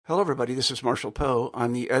Hello, everybody. This is Marshall Poe.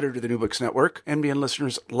 I'm the editor of the New Books Network. NBN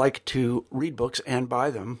listeners like to read books and buy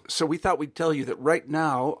them. So we thought we'd tell you that right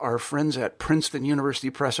now, our friends at Princeton University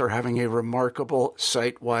Press are having a remarkable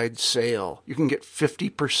site-wide sale. You can get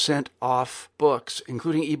 50% off books,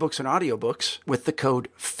 including ebooks and audiobooks, with the code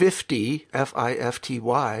 50,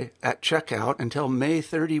 F-I-F-T-Y, at checkout until May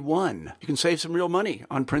 31. You can save some real money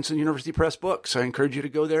on Princeton University Press books. I encourage you to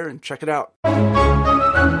go there and check it out.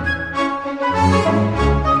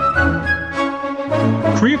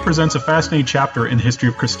 Korea presents a fascinating chapter in the history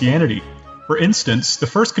of Christianity. For instance, the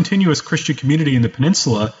first continuous Christian community in the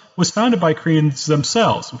peninsula was founded by Koreans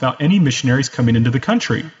themselves without any missionaries coming into the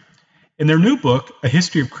country. In their new book, A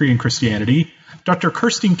History of Korean Christianity, Dr.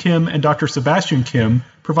 Kirsteen Kim and Dr. Sebastian Kim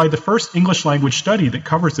provide the first English-language study that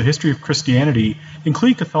covers the history of Christianity,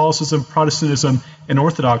 including Catholicism, Protestantism, and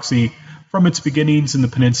Orthodoxy, from its beginnings in the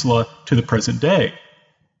peninsula to the present day.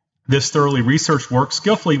 This thoroughly researched work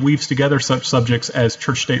skillfully weaves together such subjects as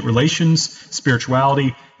church-state relations,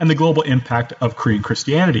 spirituality, and the global impact of Korean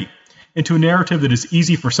Christianity into a narrative that is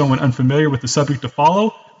easy for someone unfamiliar with the subject to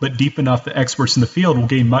follow, but deep enough that experts in the field will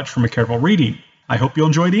gain much from a careful reading. I hope you'll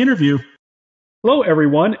enjoy the interview. Hello,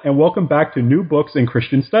 everyone, and welcome back to New Books in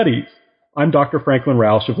Christian Studies. I'm Dr. Franklin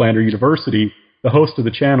Roush of Lander University, the host of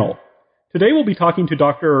the channel. Today we'll be talking to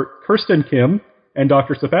Dr. Kirsteen Kim and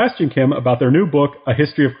Dr. Sebastian Kim about their new book, A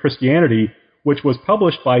History of Christianity, which was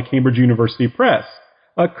published by Cambridge University Press.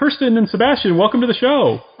 Kirsteen and Sebastian, welcome to the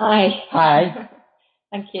show. Hi. Hi.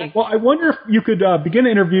 Thank you. Well, I wonder if you could begin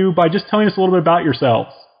the interview by just telling us a little bit about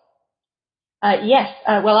yourselves. Yes.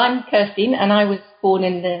 Well, I'm Kirsteen, and I was born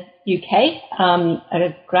in the UK.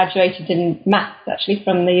 I graduated in maths, actually,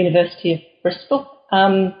 from the University of Bristol.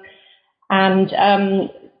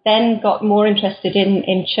 Then got more interested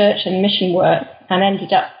in church and mission work and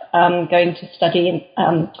ended up going to study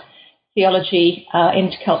theology,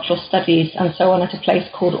 intercultural studies, and so on at a place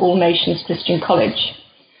called All Nations Christian College,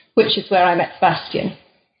 which is where I met Sebastian.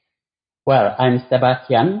 Well, I'm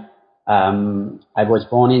Sebastian. I was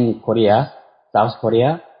born in Korea, South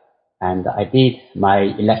Korea, and I did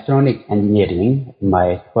my electronic engineering in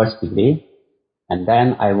my first degree. And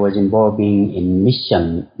then I was involved in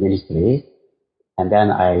mission ministry. And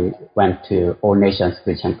then I went to All Nations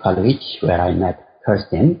Christian College, where I met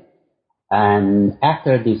Kirsteen. And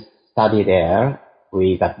after this study there,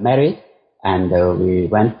 we got married, and we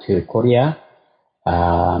went to Korea,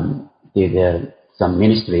 did some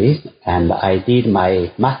ministries, and I did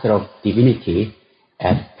my Master of Divinity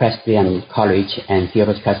at Presbyterian College and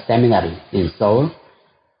Theological Seminary in Seoul,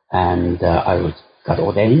 and got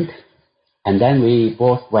ordained. And then we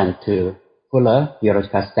both went to Fuller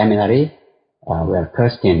Theological Seminary, where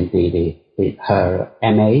Kirsteen did her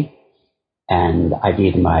MA, and I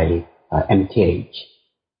did my MTH.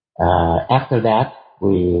 After that,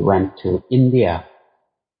 we went to India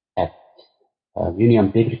at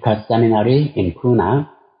Union Biblical Seminary in Pune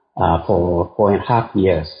for 4.5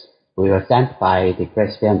 years. We were sent by the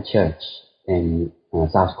Presbyterian Church in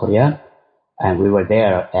South Korea, and we were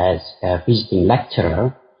there as a visiting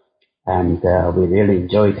lecturer. And we really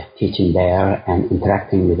enjoyed teaching there and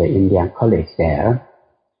interacting with the Indian colleagues there.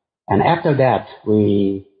 And after that,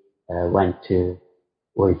 we came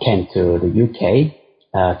to the UK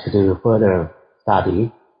to do further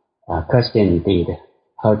study. Kirsteen did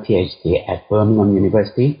her PhD at Birmingham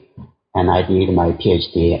University, and I did my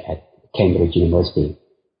PhD at Cambridge University.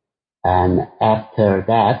 And after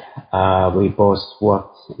that, we both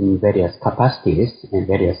worked in various capacities in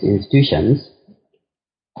various institutions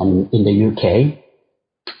and in the UK.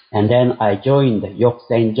 And then I joined York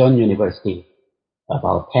St. John University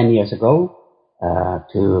about 10 years ago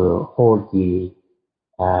to hold the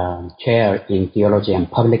chair in theology and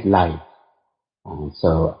public life.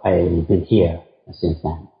 So I've been here since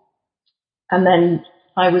then. And then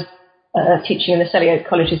I was teaching in the Selly Oak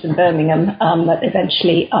colleges in Birmingham, but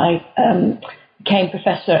eventually I became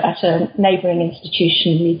professor at a neighbouring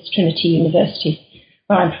institution, Leeds Trinity University,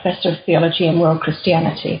 where I'm Professor of Theology and World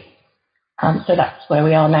Christianity. So that's where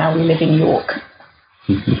we are now. We live in York.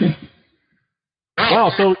 Wow,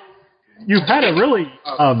 so you've had a really...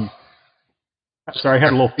 sorry, I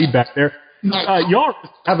had a little feedback there. Y'all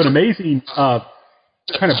have an amazing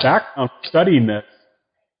kind of background studying this.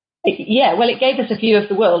 Yeah, well, it gave us a view of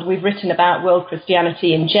the world. We've written about world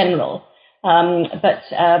Christianity in general. But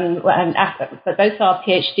both our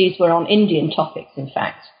PhDs were on Indian topics, in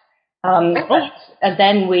fact. And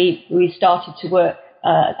then we started to work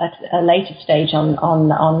at a later stage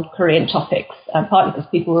on Korean topics, partly because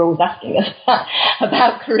people were always asking us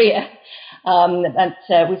about Korea.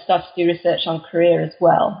 We started to do research on Korea as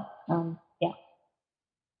well. Yeah.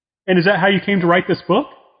 And is that how you came to write this book?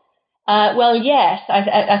 Well, yes,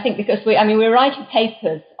 I think because we're writing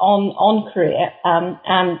papers on Korea,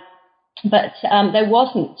 but there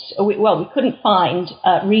wasn't. We couldn't find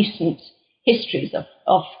recent histories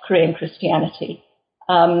of Korean Christianity,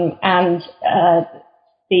 and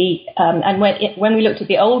when we looked at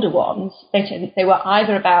the older ones, they were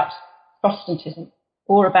either about Protestantism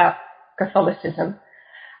or about Catholicism,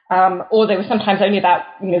 or they were sometimes only about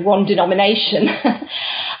one denomination.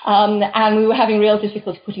 And we were having real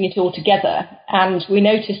difficulty putting it all together. And we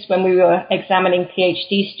noticed when we were examining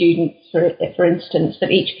PhD students, for instance, that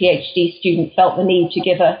each PhD student felt the need to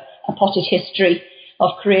give a potted history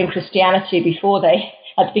of Korean Christianity before at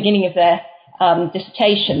the beginning of their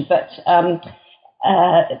dissertation. But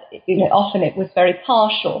often it was very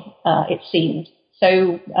partial, it seemed.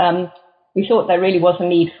 So we thought there really was a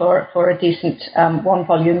need for a decent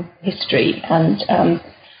one-volume history, and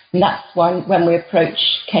that's when we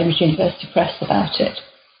approached Cambridge University Press about it.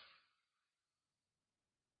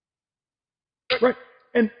 Right,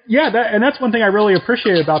 and that's one thing I really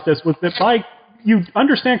appreciate about this was that you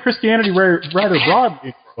understand Christianity rather broadly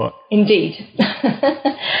in your book. Indeed.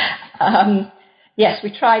 Yes,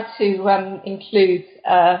 we tried to include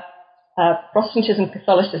Protestantism,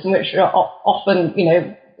 Catholicism, which are often,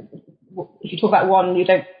 if you talk about one, you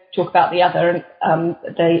don't talk about the other, and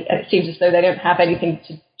it seems as though they don't have anything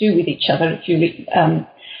to do with each other.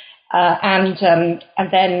 And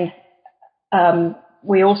then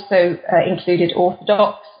we also included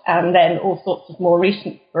Orthodox, and then all sorts of more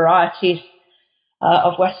recent varieties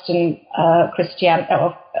of Western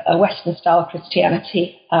Western style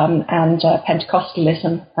Christianity, and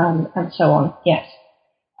Pentecostalism, and so on. Yes,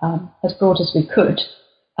 as broad as we could,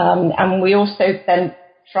 and we also then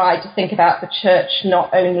tried to think about the church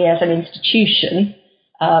not only as an institution,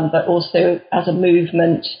 but also as a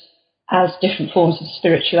movement, as different forms of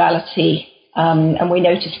spirituality. And we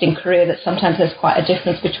noticed in Korea that sometimes there's quite a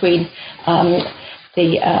difference between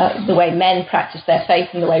the way men practice their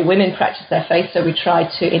faith and the way women practice their faith. So we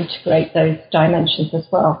tried to integrate those dimensions as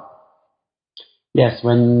well. Yes,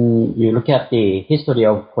 when you look at the history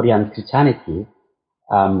of Korean Christianity,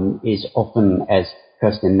 is often, as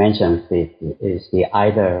Kirsteen mentioned, it is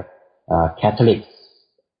either Catholics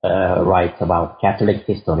write about Catholic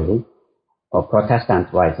history or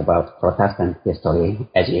Protestant writes about Protestant history,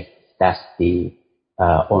 as if that's the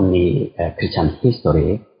only Christian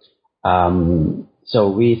history. So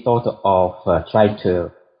we thought of trying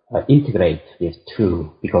to integrate these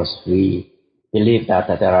two, because we believe that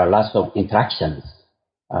there are lots of interactions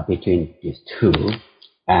between these two.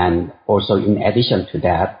 And also, in addition to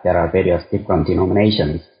that, there are various different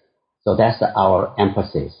denominations. So that's our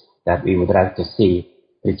emphasis, that we would like to see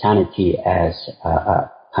Christianity as a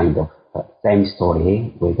kind of same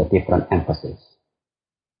story with a different emphasis.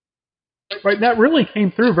 Right, that really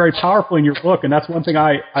came through very powerfully in your book, and that's one thing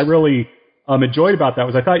I really enjoyed about that.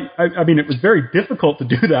 Was I thought, it was very difficult to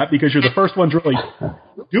do that because you're the first ones really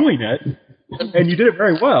doing it, and you did it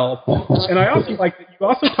very well. And I also like that you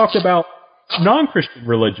also talked about non-Christian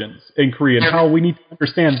religions in Korea and how we need to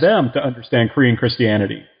understand them to understand Korean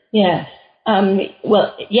Christianity. Yes.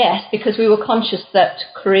 Well, yes, because we were conscious that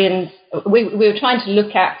Koreans, we were trying to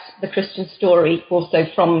look at the Christian story also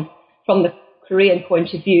from the Korean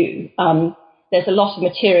point of view. There's a lot of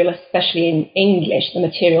material, especially in English. The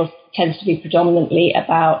material tends to be predominantly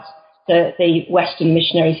about the Western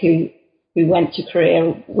missionaries who went to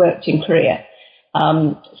Korea, worked in Korea.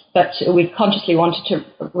 But we consciously wanted to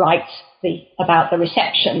write about the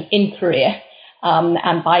reception in Korea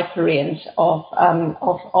and by Koreans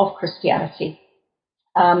of Christianity.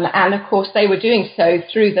 And of course, they were doing so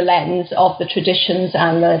through the lens of the traditions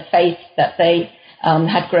and the faith that they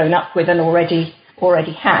had grown up with and already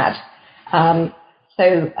had.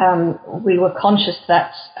 So we were conscious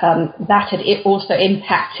that that had also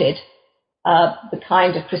impacted the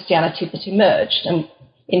kind of Christianity that emerged. And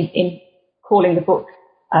in calling the book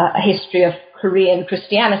A History of Korean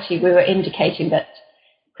Christianity, we were indicating that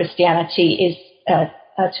Christianity is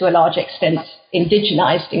to a large extent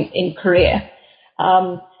indigenized in Korea.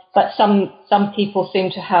 But some people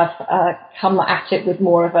seem to have come at it with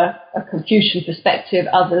more of a Confucian perspective.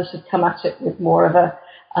 Others have come at it with more of a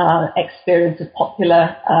experience of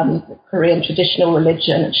popular Korean traditional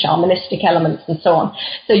religion and shamanistic elements and so on.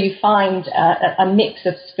 So you find a mix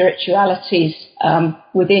of spiritualities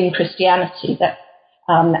within Christianity that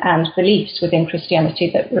and beliefs within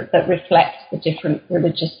Christianity that reflect the different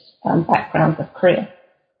religious backgrounds of Korea.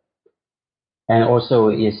 And also,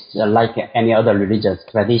 it's like any other religious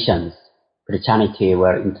traditions, Christianity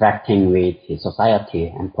were interacting with society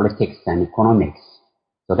and politics and economics.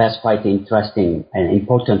 So that's quite interesting and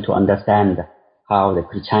important to understand how the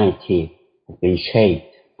Christianity has been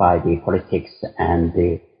shaped by the politics and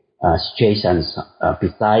the situations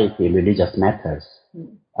beside the religious matters.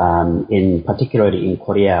 In particularly in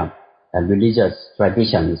Korea, religious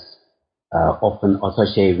traditions often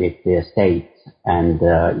associated with the state and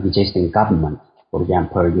existing government. For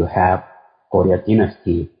example, you have Goryeo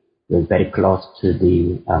dynasty, is very close to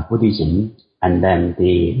the Buddhism, and then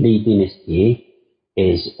the Lee dynasty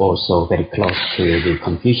is also very close to the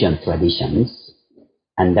Confucian traditions.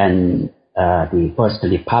 And then the First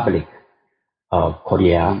Republic of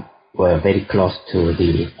Korea were very close to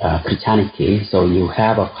the Christianity. So you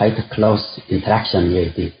have a quite a close interaction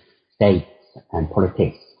with the state and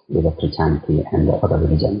politics with the Christianity and the other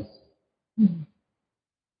religions.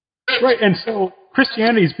 Right, and so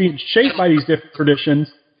Christianity is being shaped by these different traditions,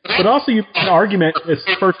 but also you make an argument in this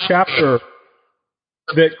first chapter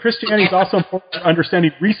that Christianity is also important for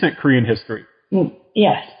understanding recent Korean history.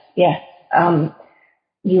 Yes.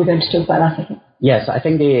 You were going to talk about that, I think. Yes, I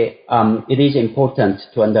think it is important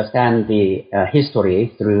to understand the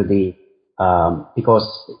history through the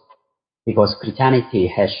because Christianity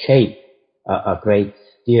has shaped a great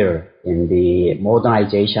deal in the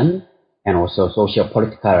modernization and also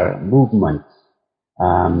socio-political movements.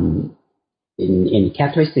 In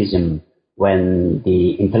Catholicism, when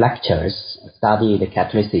the intellectuals studied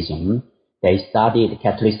Catholicism, they studied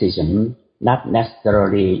Catholicism not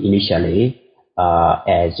necessarily initially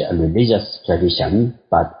as a religious tradition,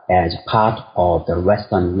 but as part of the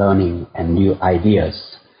Western learning and new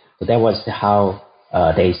ideas. So that was how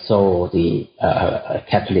they saw the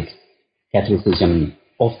Catholicism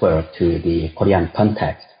offer to the Korean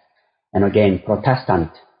context. And again,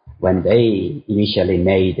 Protestant, when they initially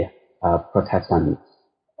made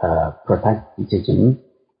Protestantism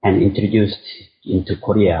and introduced into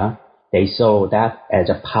Korea, they saw that as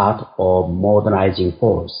a part of modernizing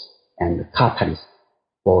force and catalyst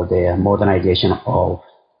for the modernization of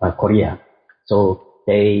Korea. So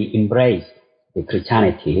they embraced the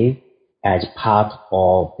Christianity as part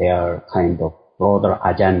of their kind of broader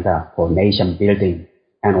agenda for nation building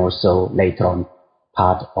and also later on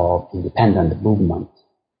part of independent movement.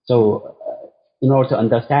 So in order to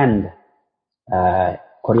understand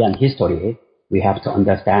Korean history, we have to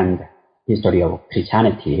understand history of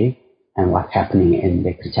Christianity and what's happening in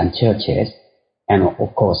the Christian churches. And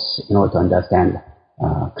of course, in order to understand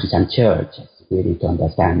Christian church, we need to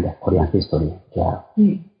understand Korean history. Yeah.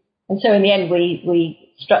 And so in the end,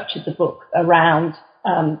 we structured the book around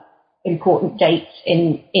important dates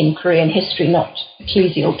in Korean history, not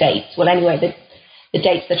ecclesial dates. Well, anyway, the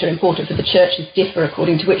dates that are important for the churches differ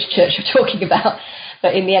according to which church you're talking about.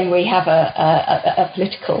 But in the end, we have a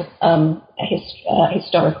political,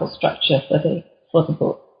 historical structure for the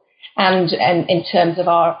book. And in terms of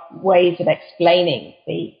our ways of explaining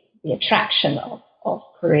the attraction of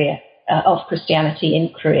Korea, of Christianity in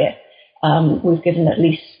Korea, we've given at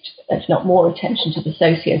least, if not more, attention to the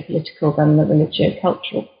socio-political than the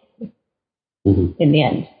religio-cultural in the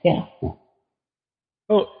end. Yeah.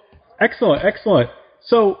 Oh, excellent.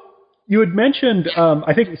 So you had mentioned,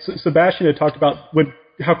 I think Sebastian had talked about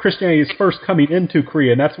how Christianity is first coming into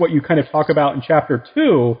Korea, and that's what you kind of talk about in chapter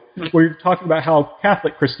 2, where you're talking about how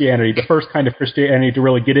Catholic Christianity, the first kind of Christianity to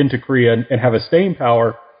really get into Korea and have a staying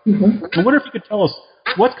power. I wonder if you could tell us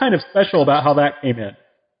what's kind of special about how that came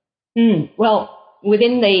in. Well,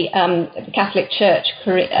 within the Catholic Church,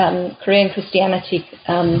 Korean Christianity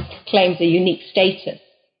claims a unique status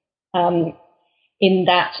in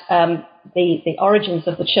that the origins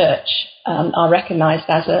of the church are recognized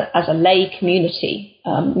as a lay community.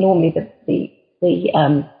 Normally, the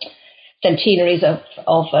centenaries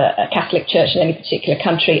of a Catholic church in any particular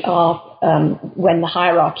country are when the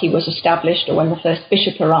hierarchy was established or when the first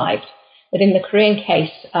bishop arrived. But in the Korean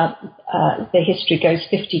case, the history goes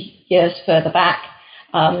 50 years further back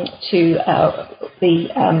to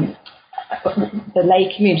the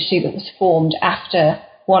lay community that was formed after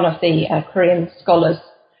one of the Korean scholars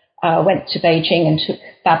went to Beijing and took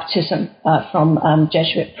baptism from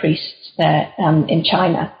Jesuit priests there in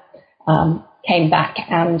China, came back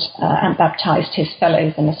and baptized his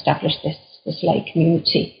fellows and established this lay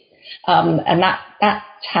community. And that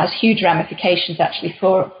has huge ramifications actually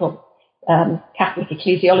for Catholic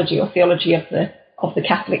ecclesiology or theology of the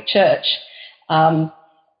Catholic Church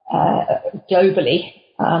globally,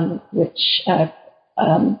 which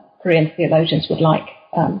Korean theologians would like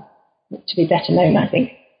to be better known, I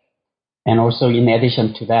think. And also, in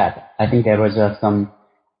addition to that, I think there was some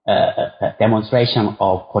demonstration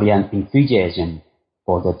of Korean enthusiasm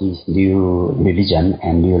for this new religion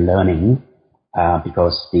and new learning,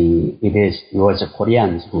 because it was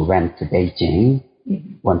Koreans who went to Beijing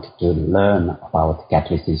wanted to learn about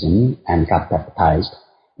Catholicism and got baptized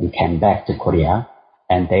and came back to Korea.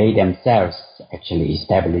 And they themselves actually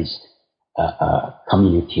established a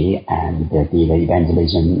community and did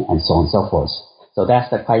evangelism and so on and so forth. So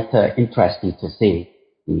that's quite interesting to see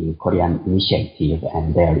the Korean initiative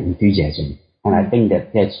and their enthusiasm. And I think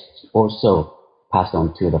that that's also passed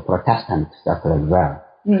on to the Protestant circle as well.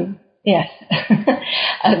 Yes.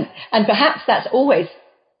 And perhaps that's always,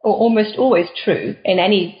 or almost always true in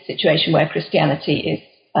any situation where Christianity is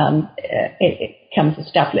it becomes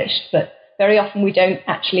established. But very often we don't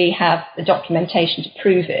actually have the documentation to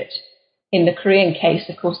prove it. In the Korean case,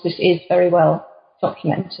 of course, this is very well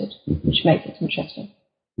documented, which makes it interesting.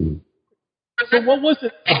 So what was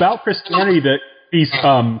it about Christianity that these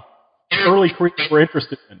early Koreans were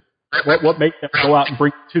interested in? What made them go out and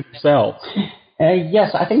bring it to themselves?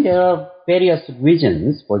 Yes, I think there are various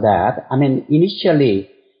reasons for that. I mean, initially,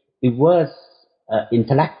 it was an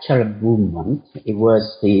intellectual movement. It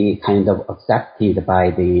was the kind of accepted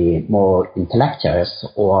by the more intellectuals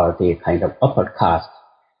or the kind of upper caste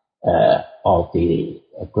of the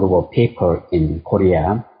group of people in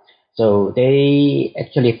Korea. So they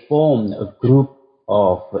actually formed a group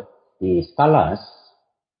of the scholars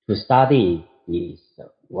to study these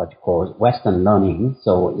what you call Western learning.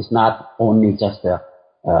 So it's not only just a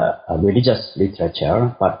religious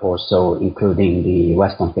literature, but also including the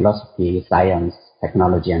Western philosophy, science,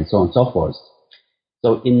 technology, and so on and so forth.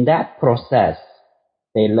 So in that process,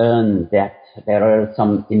 they learned that there are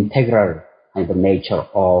some integral kind of nature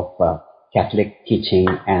of Catholic teaching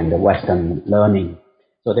and Western learning.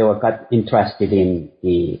 So they were got interested in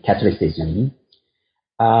the Catholicism.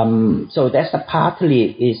 So that's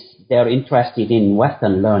partly is they're interested in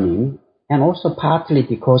Western learning, and also partly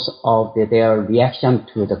because of their reaction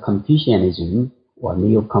to the Confucianism or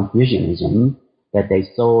Neo-Confucianism, that they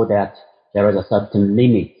saw that there was a certain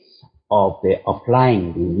limits of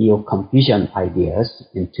applying the Neo-Confucian ideas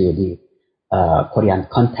into the Korean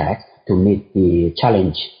context to meet the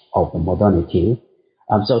challenge of the modernity.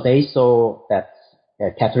 So they saw that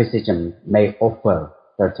Catholicism may offer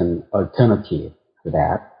certain alternative to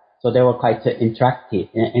that. So they were quite interested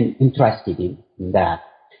in that.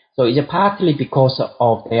 So it's partly because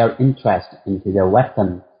of their interest into the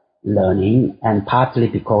Western learning, and partly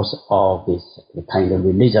because of this kind of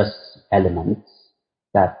religious elements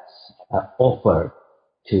that's offered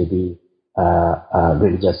to the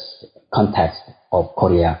religious context of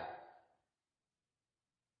Korea.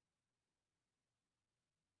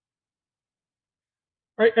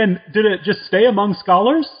 Right, and did it just stay among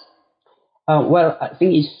scholars? Well, I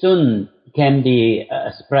think it soon can be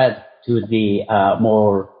spread to the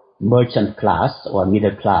more merchant class or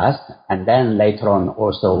middle class, and then later on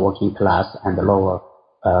also working class and the lower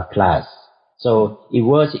class. So it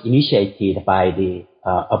was initiated by the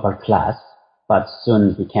upper class, but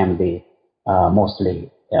soon became the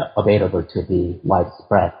mostly available to be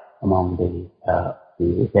widespread among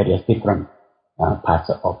the various different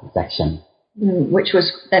parts of the section. Which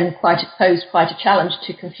was then posed quite a challenge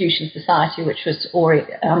to Confucian society, which was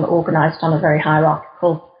already organised on a very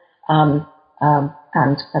hierarchical and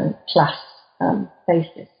class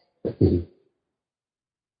basis.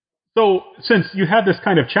 So, since you had this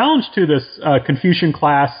kind of challenge to this Confucian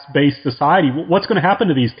class-based society, what's going to happen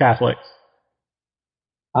to these Catholics?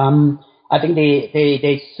 I think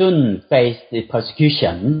they soon faced the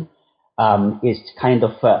persecution. It's kind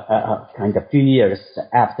of few years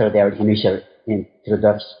after their initial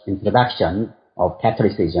introduction of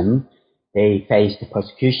Catholicism, they faced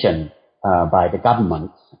persecution by the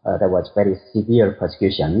government. There was very severe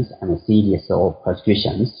persecutions and a series of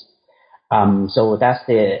persecutions. So that's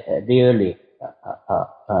really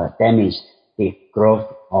damaged the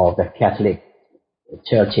growth of the Catholic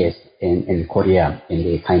churches in Korea in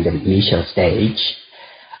the kind of initial stage.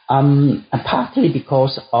 Partly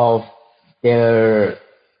because of their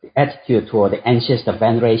attitude toward the ancestor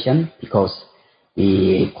veneration, because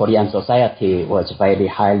the Korean society was very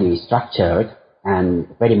highly structured and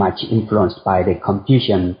very much influenced by the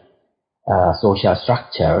Confucian social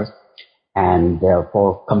structure, and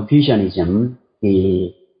for Confucianism,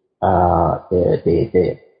 the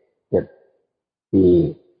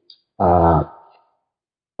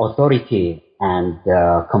authority and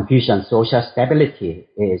Confucian social stability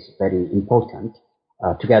is very important,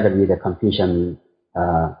 together with the Confucian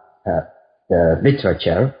the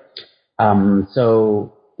literature.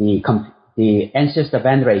 So the ancestor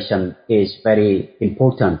veneration is very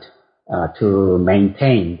important to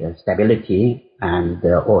maintain the stability and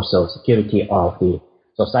also security of the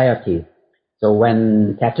society. So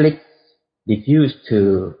when Catholics refused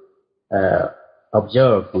to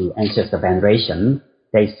observed the ancestor veneration,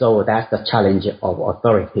 they saw that's the challenge of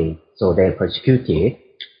authority, so they persecuted.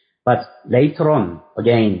 But later on,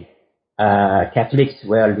 again, Catholics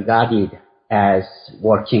were regarded as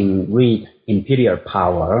working with imperial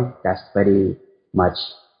power. That's very much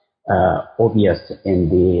obvious in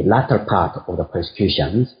the latter part of the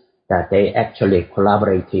persecutions, that they actually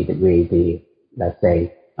collaborated with the, let's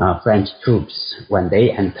say, French troops when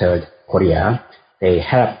they entered Korea. They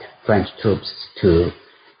helped French troops to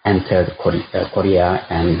enter Korea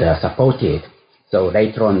and support it. So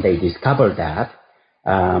later on they discovered that.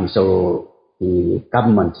 So the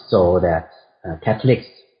government saw that Catholics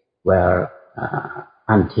were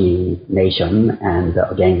anti-nation and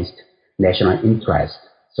against national interest.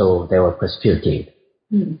 So they were persecuted.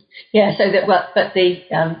 Yeah. So that, well, but the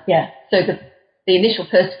so the initial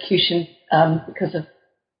persecution because of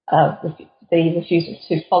the refusal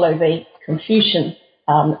to follow the Confucian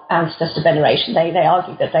ancestor veneration, they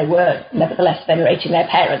argued that they were nevertheless venerating their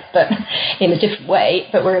parents, but in a different way,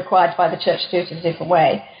 but were required by the church to do it in a different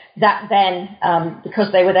way. That then,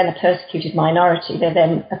 because they were then a persecuted minority, they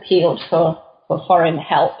then appealed for foreign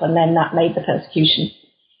help, and then that made the persecution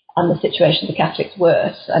and the situation of the Catholics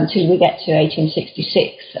worse until we get to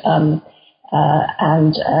 1866 and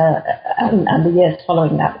the years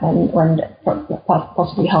following that, when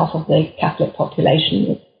possibly half of the Catholic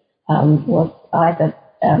population was either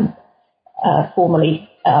formally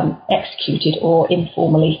executed or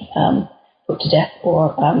informally put to death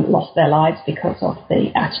or lost their lives because of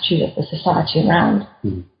the attitude of the society around.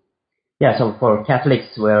 Yeah, so for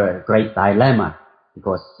Catholics were a great dilemma,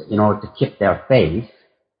 because in order to keep their faith,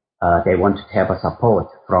 they wanted to have a support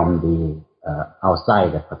from the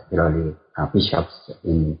outside, particularly bishops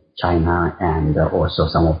in China and also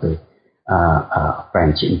some of the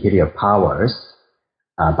French imperial powers.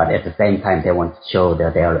 But at the same time, they want to show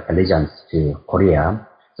their allegiance to Korea.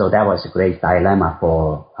 So that was a great dilemma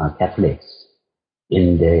for Catholics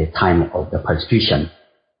in the time of the persecution.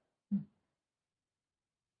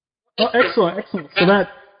 Well, excellent. So that,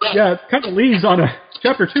 kind of leads on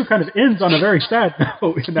chapter 2 kind of ends on a very sad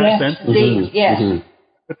note in that sense. Indeed,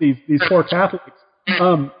 With these poor Catholics.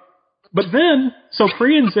 But then, so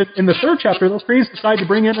Koreans, in the 3rd chapter, those Koreans decide to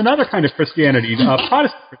bring in another kind of Christianity,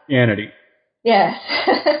 Protestant Christianity. Yes.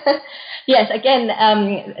 Yes, again,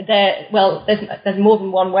 there's more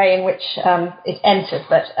than one way in which it enters,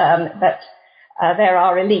 but there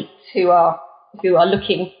are elites who are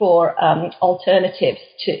looking for alternatives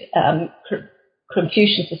to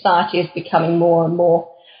Confucian society is becoming more and more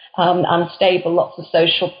unstable, lots of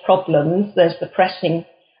social problems. There's the pressing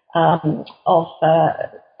of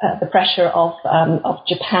the pressure of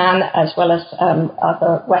Japan as well as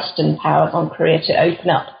other Western powers on Korea to open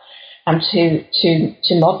up and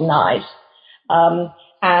to modernize.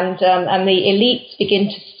 And the elites begin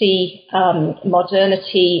to see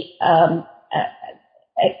modernity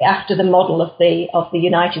after the model of the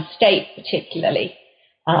United States, particularly,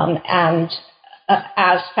 and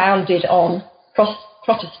as founded on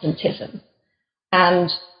Protestantism,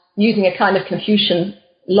 and using a kind of Confucian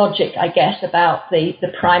logic, I guess, about the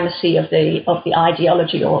primacy of the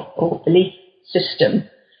ideology or belief system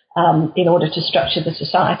in order to structure the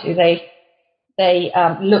society. They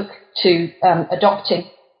look to adopting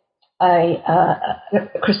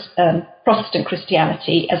Protestant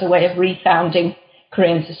Christianity as a way of refounding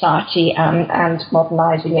Korean society and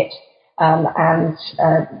modernizing it and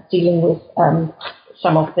dealing with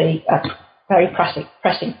some of the very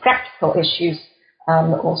pressing practical issues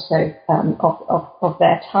also of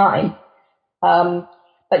their time.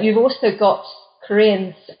 But you've also got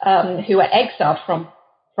Koreans who are exiled from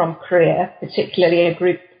Korea, particularly a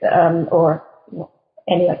group or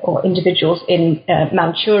individuals in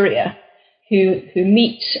Manchuria who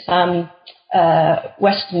meet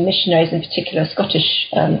Western missionaries, in particular Scottish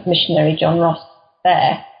missionary John Ross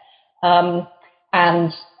there,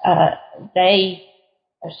 and they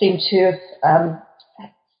seem to have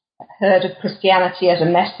heard of Christianity as a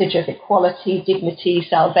message of equality, dignity,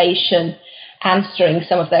 salvation, answering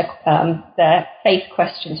some of their faith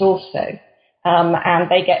questions also. And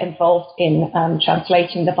they get involved in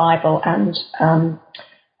translating the Bible and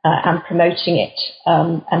promoting it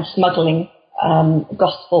and smuggling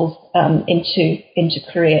gospels into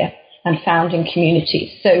Korea and founding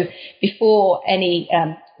communities. So before any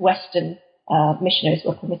Western missionaries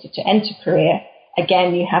were permitted to enter Korea,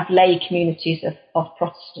 again you have lay communities of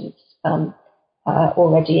Protestants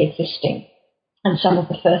already existing, and some of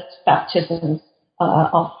the first baptisms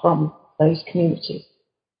are from those communities.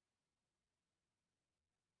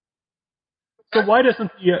 So why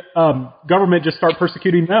doesn't the government just start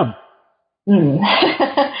persecuting them?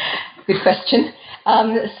 Good question.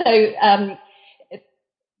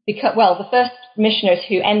 Because the first missionaries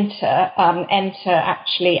who enter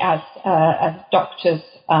actually as doctors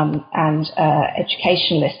and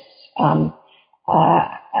educationalists, and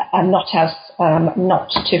not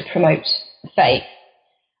to promote faith.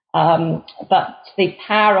 But the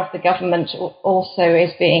power of the government also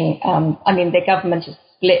is being, the government is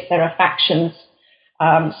split. There are factions,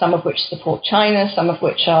 some of which support China, some of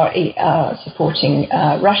which are supporting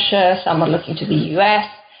Russia, some are looking to the US,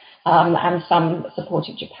 and some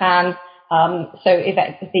supporting Japan. So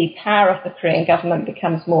the power of the Korean government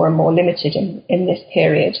becomes more and more limited in this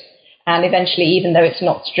period. And eventually, even though it's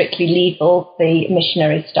not strictly legal, the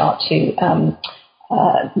missionaries start to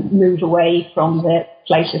move away from the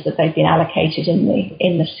places that they've been allocated in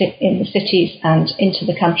the cities and into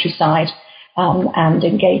the countryside, and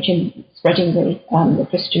engage in spreading the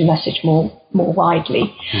Christian message more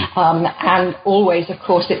widely. And always, of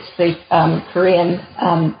course, it's the Korean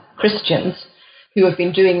Christians who have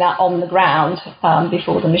been doing that on the ground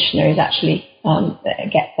before the missionaries actually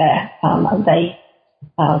get there.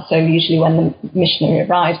 So usually when the missionary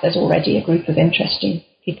arrives, there's already a group of interested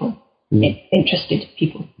people.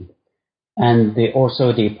 And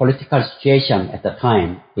also the political situation at the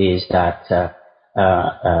time is that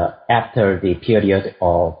after the period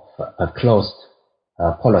of a closed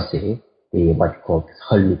policy, the what called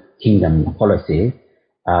Hermit Kingdom policy,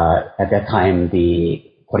 at that time the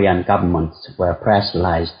Korean governments were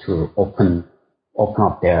pressurized to open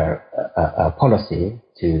up their policy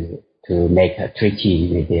to make a treaty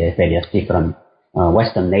with the various different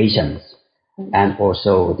Western nations. And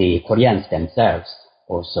also the Koreans themselves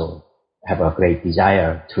also have a great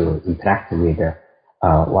desire to interact with the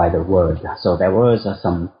wider world. So there was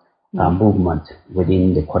some movement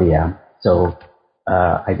within the Korea. So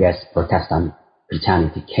I guess Protestant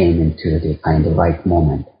Christianity came into the kind of right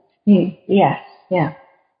moment. Yes, yeah.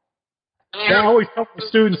 I always tell the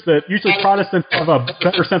students that usually Protestants have a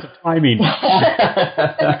better sense of timing.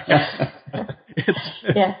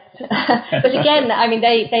 Yes, but again,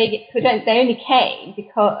 they only came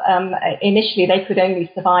because initially they could only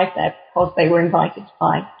survive there because they were invited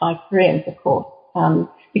by Koreans, of course,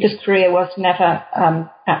 because Korea was never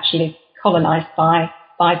actually colonized by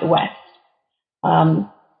the West.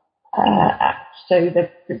 So the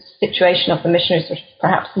situation of the missionaries was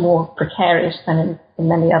perhaps more precarious than in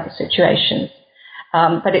many other situations.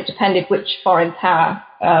 But it depended which foreign power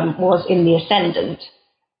was in the ascendant,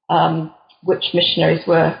 which missionaries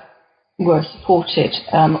were supported,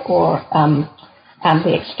 and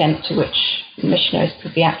the extent to which missionaries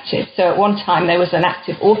could be active. So at one time there was an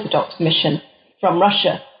active Orthodox mission from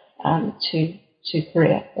Russia to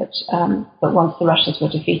Korea, but once the Russians were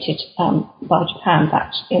defeated by Japan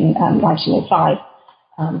back in 1905,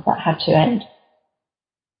 that had to end.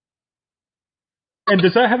 And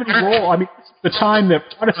does that have any role? I mean, it's the time that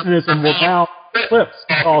Protestantism will now eclipse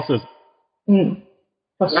Catholicism.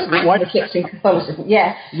 Eclipsing Catholicism,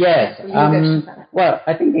 yes. Yes. Well,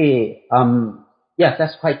 I think yes,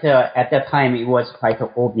 that's quite. At that time, it was quite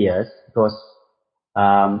obvious because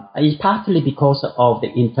it's partly because of the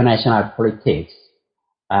international politics.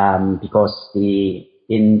 Because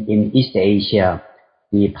in East Asia,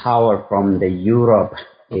 the power from the Europe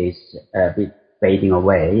is fading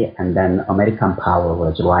away, and then American power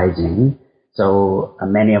was rising. So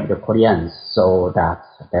many of the Koreans saw that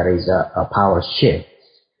there is a power shift.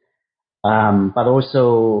 But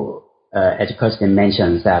also, as Kirsteen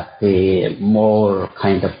mentions, that the more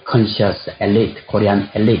kind of conscious elite, Korean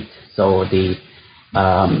elite, so the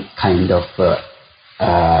kind of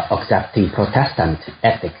accepting Protestant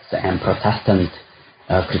ethics and Protestant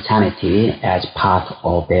Christianity as part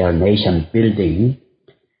of their nation building,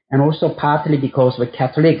 and also partly because the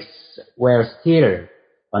Catholics were still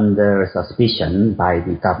under suspicion by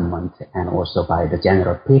the government and also by the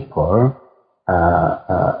general people,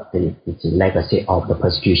 the legacy of the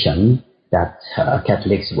persecution, that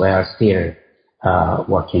Catholics were still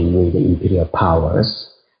working with the imperial powers.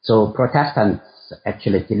 So Protestants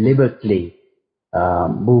actually deliberately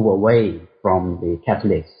move away from the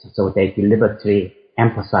Catholics. So they deliberately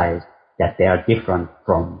emphasize that they are different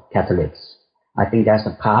from Catholics. I think that's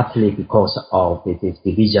partly because of this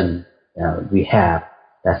division we have.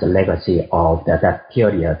 That's a legacy of that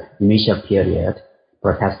period, initial period.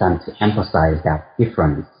 Protestants emphasize that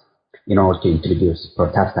difference in order to introduce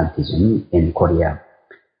Protestantism in Korea.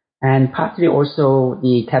 And partly also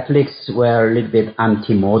the Catholics were a little bit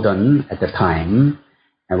anti-modern at the time,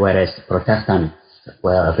 whereas Protestants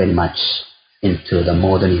were very much into the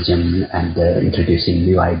modernism and introducing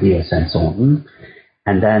new ideas and so on.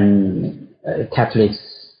 And then Catholics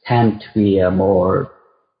tend to be more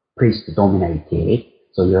priest-dominated,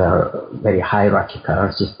 so you are a very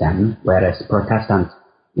hierarchical system, whereas Protestants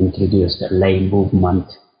introduced a lay movement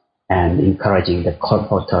and encouraging the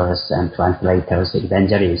colporteurs and translators,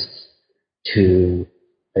 evangelists to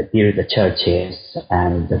build the churches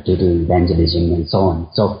and to do evangelism and so on.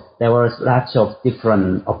 So there was lots of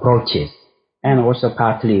different approaches. And also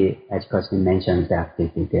partly, as Kirsteen mentioned, that the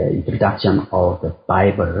introduction of the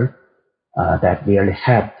Bible that really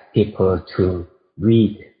helped people to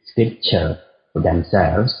read scripture for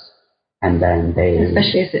themselves, and then they...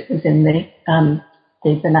 Especially as it was in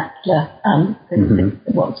the vernacular,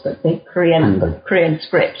 the Korean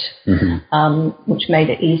script, which made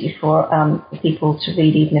it easy for people to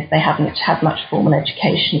read even if they hadn't had much formal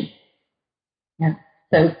education. Yeah.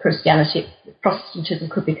 So Protestantism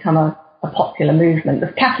could become a popular movement.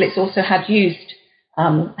 The Catholics also had used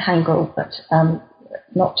Hangul, but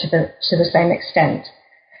not to the same extent.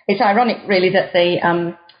 It's ironic, really, that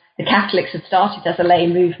the Catholics had started as a lay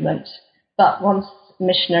movement, but once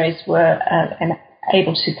missionaries were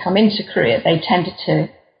able to come into Korea, they tended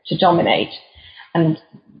to dominate. And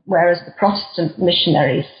whereas the Protestant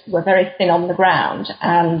missionaries were very thin on the ground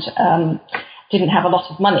and didn't have a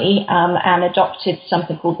lot of money and adopted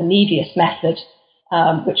something called the Nevius method,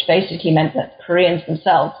 which basically meant that Koreans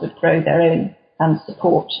themselves would grow their own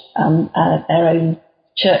support, their own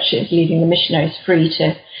churches, leaving the missionaries free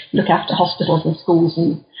to look after hospitals and schools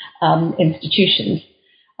and institutions.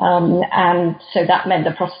 And so that meant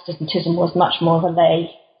that Protestantism was much more of a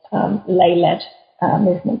lay-led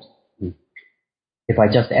movement. If I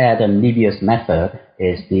just add, a Nevius method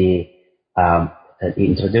is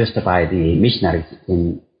introduced by the missionaries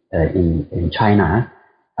in China,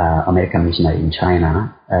 American missionary in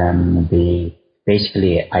China. The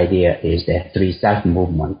basically idea is that three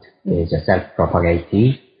self-movement is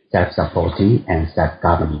self-propagating, self-supporting, and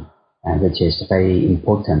self-governing, which is a very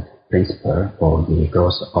important principle for the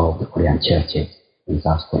growth of the Korean churches in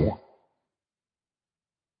South Korea.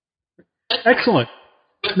 Excellent.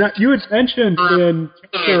 Now, you had mentioned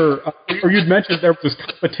you'd mentioned there was this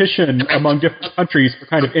competition among different countries for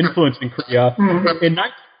kind of influence in Korea. Mm-hmm. In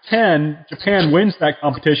 1910, Japan wins that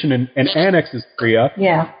competition and annexes Korea.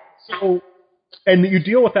 Yeah. So, and you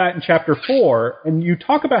deal with that in Chapter 4, and you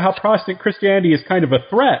talk about how Protestant Christianity is kind of a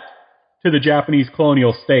threat to the Japanese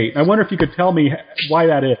colonial state. I wonder if you could tell me why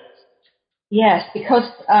that is. Yes, because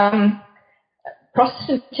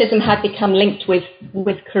Protestantism had become linked with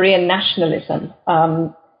Korean nationalism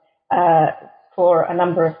for a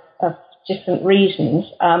number of different reasons.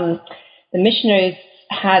 The missionaries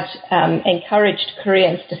had encouraged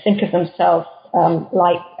Koreans to think of themselves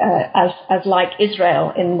as like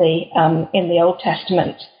Israel in the Old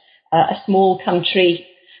Testament, a small country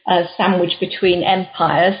sandwiched between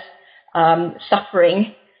empires,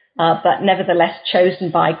 suffering, but nevertheless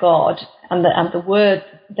chosen by God. And the word,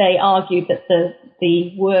 they argued that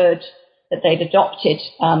the word that they'd adopted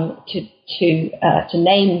to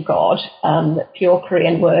name God, the pure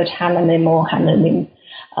Korean word Hananim or Hananim,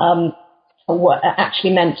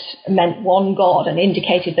 actually meant one God, and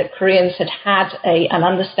indicated that Koreans had an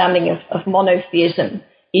understanding of monotheism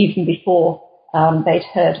even before they'd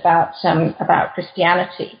heard about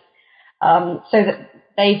Christianity. So that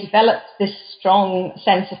they developed this strong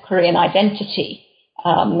sense of Korean identity.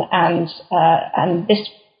 And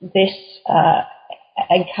this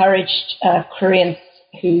encouraged Koreans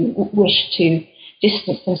who wished to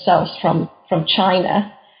distance themselves from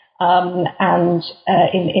China,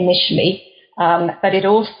 initially, but it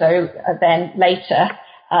also then later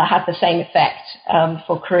had the same effect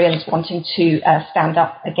for Koreans wanting to stand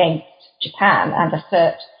up against Japan and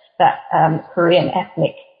assert that Korean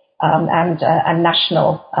ethnic and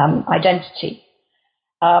national identity.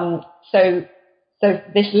 So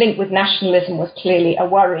this link with nationalism was clearly a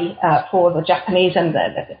worry for the Japanese and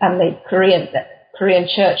the Korean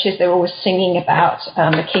churches. They were always singing about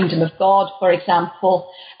the kingdom of God, for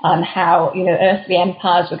example, and how earthly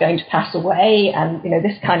empires were going to pass away, and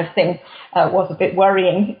this kind of thing was a bit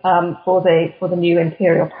worrying for the new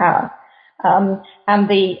imperial power. And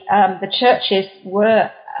the churches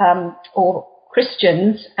were, or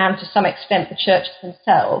Christians, and to some extent the churches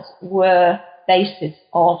themselves, were bases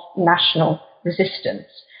of national resistance.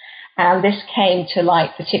 And this came to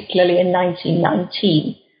light particularly in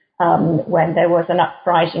 1919, when there was an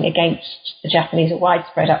uprising against the Japanese, a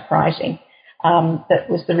widespread uprising that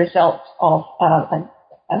was the result of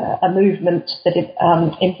a movement that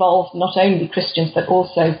involved not only Christians but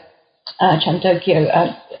also Chandogyo,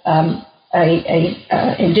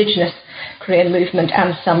 a indigenous Korean movement,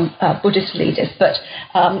 and some Buddhist leaders. But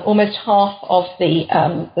almost half of the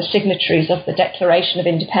signatories of the Declaration of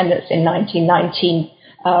Independence in 1919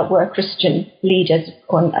 were Christian leaders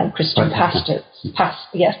and Christian pastors.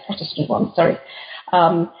 Protestant ones. Sorry.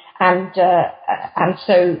 And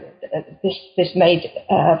so this made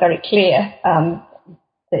very clear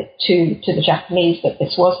to the Japanese that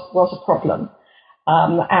this was a problem,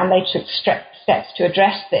 and they took steps to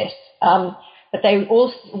address this. But they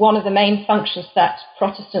also, one of the main functions that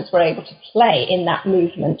Protestants were able to play in that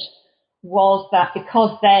movement was that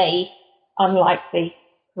because they, unlike the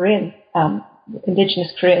Korean,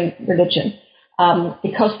 indigenous Korean religion,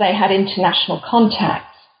 because they had international contacts,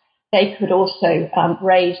 they could also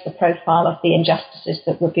raise the profile of the injustices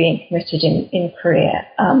that were being committed in Korea,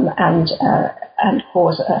 and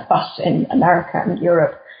cause a fuss in America and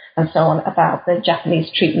Europe and so on about the Japanese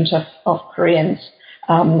treatment of Koreans,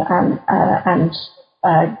 and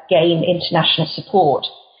gain international support.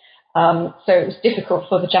 So it was difficult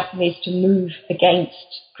for the Japanese to move against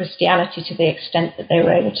Christianity to the extent that they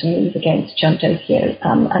were able to move against Jeondokyo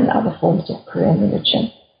and other forms of Korean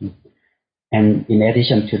religion. And in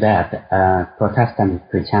addition to that, Protestant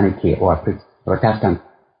Christianity or Protestant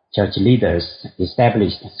church leaders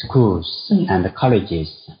established schools and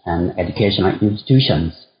colleges and educational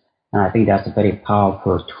institutions. And I think that's a very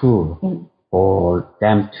powerful tool for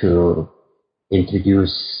them to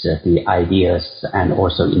introduce the ideas and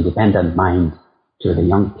also independent mind to the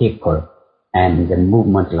young people. And the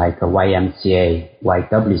movement like YMCA,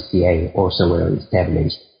 YWCA also were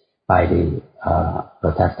established by the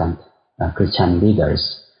Protestant Christian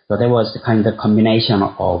leaders. So there was a kind of combination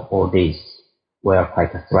of all these were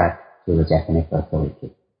quite a threat to the Japanese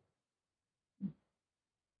authority.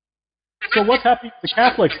 So what's happening to the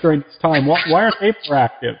Catholics during this time? Why aren't they more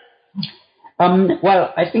active?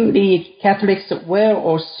 Well, I think the Catholics were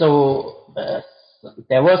also,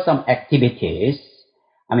 there were some activities.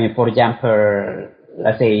 I mean, for example,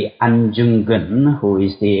 let's say An Jung-geun, who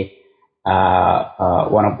is the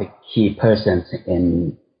one of the key persons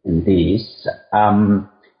in this,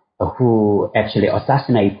 who actually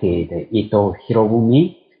assassinated Ito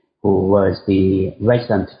Hirobumi, who was the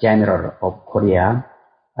Resident General of Korea.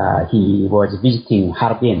 He was visiting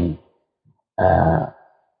Harbin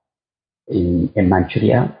in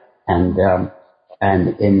Manchuria, and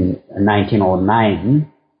in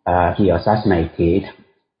 1909 he assassinated.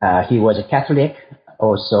 He was a Catholic.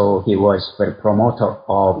 Also, he was the promoter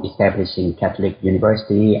of establishing Catholic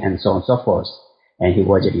University and so on and so forth. And he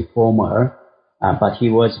was a reformer, but he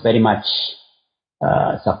was very much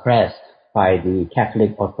suppressed by the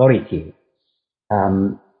Catholic authority.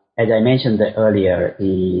 As I mentioned earlier,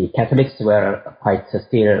 the Catholics were quite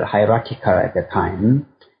still hierarchical at the time,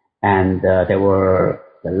 and they were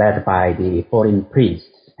led by the foreign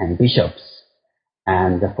priests and bishops.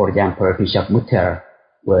 And for example, Bishop Mutter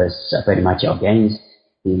was very much against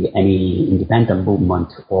any independent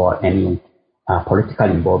movement or any political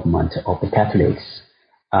involvement of the Catholics.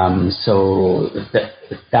 So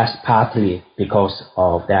that's partly because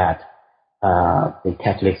of that. The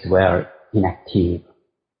Catholics were inactive,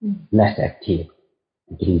 less active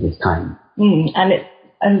during this time.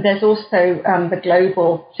 And there's also the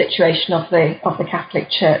global situation of the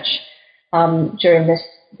Catholic Church during this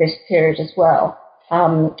period as well.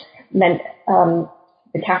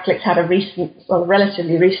 The Catholics had a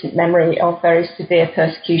relatively recent memory of very severe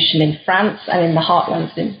persecution in France and in the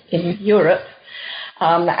heartlands in Europe.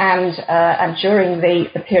 And during the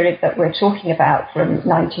period that we're talking about, from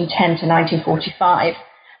 1910 to 1945,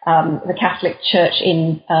 the Catholic Church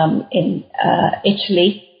in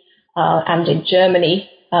Italy and in Germany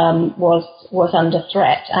was under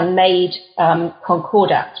threat, and made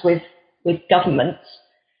concordats with governments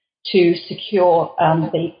to secure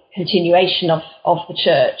the continuation of the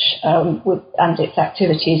church and its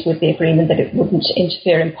activities, with the agreement that it wouldn't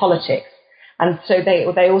interfere in politics. And so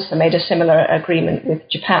they also made a similar agreement with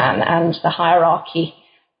Japan, and the hierarchy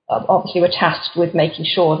obviously were tasked with making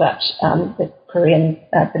sure that the Korean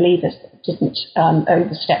believers didn't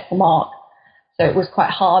overstep the mark. So it was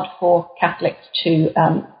quite hard for Catholics to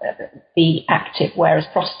be active, whereas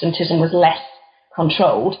Protestantism was less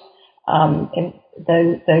controlled.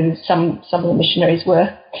 Though some of the missionaries were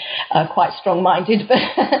quite strong-minded, but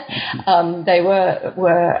they were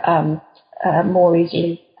more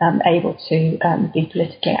easily able to be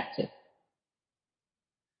politically active.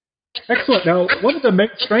 Excellent. Now, one of the main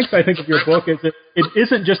strengths, I think, of your book is that it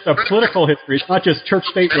isn't just a political history. It's not just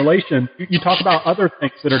church-state relations. You talk about other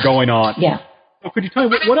things that are going on. Yeah. So could you tell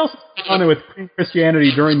me what else is going on with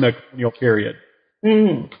Christianity during the colonial period?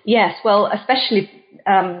 Yes. Well, especially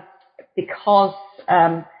because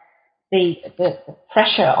the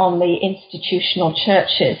pressure on the institutional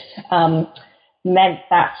churches meant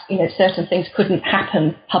that certain things couldn't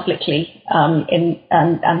happen publicly, and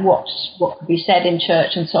what could be said in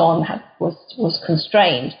church and so on was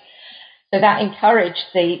constrained. So that encouraged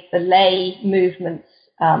the lay movements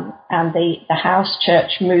and the house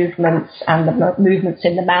church movements and the movements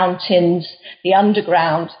in the mountains, the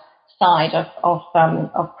underground side of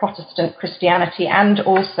Protestant Christianity, and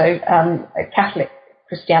also Catholic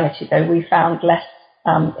Christianity, though we found less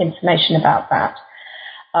information about that.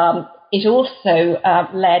 It also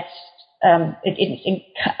led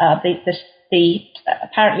the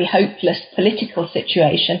apparently hopeless political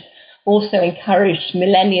situation also encouraged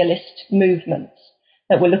millennialist movements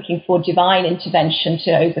that were looking for divine intervention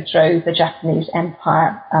to overthrow the Japanese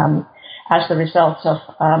empire as the result of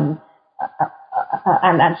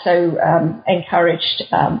and so encouraged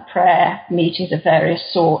prayer meetings of various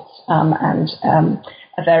sorts and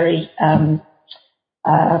a very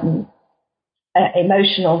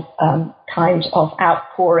emotional kind of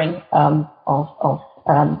outpouring of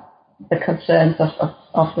the concerns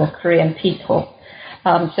of the Korean people.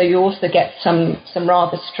 So you also get some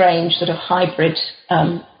rather strange sort of hybrid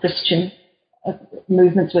Christian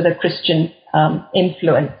movements with a Christian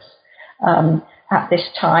influence at this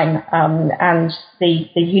time, and the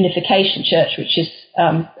Unification Church, which has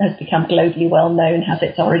become globally well known, has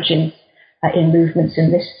its origins in movements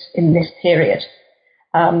in this period.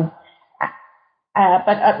 But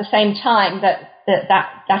at the same time,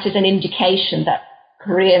 that is an indication that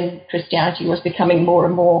Korean Christianity was becoming more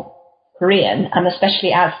and more Korean, and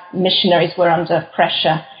especially as missionaries were under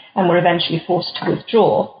pressure and were eventually forced to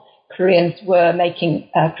withdraw, Koreans were making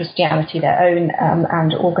Christianity their own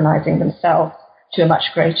and organizing themselves to a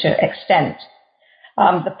much greater extent.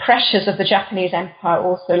 The pressures of the Japanese Empire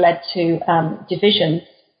also led to divisions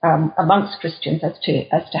amongst Christians as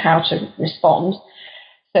to how to respond.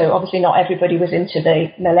 So obviously not everybody was into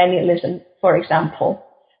the millennialism, for example.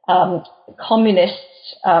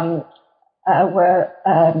 Communists were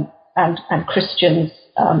and Christians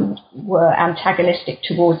were antagonistic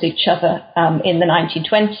towards each other in the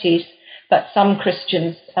 1920s, but some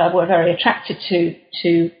Christians were very attracted to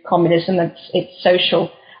communism, and its social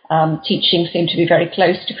teachings seemed to be very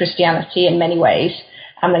close to Christianity in many ways.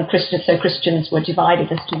 And then Christians were divided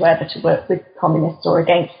as to whether to work with communists or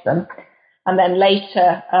against them. And then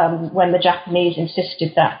later, when the Japanese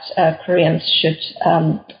insisted that Korean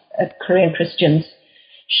Christians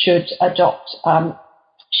should adopt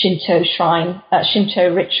Shinto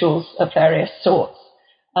rituals of various sorts,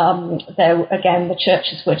 there again the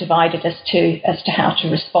churches were divided as to how to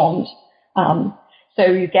respond. So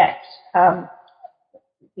you get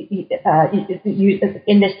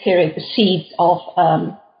in this period the seeds of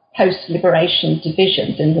post-liberation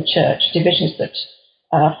divisions in the church, divisions that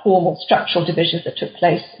formal structural divisions that took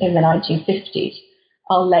place in the 1950s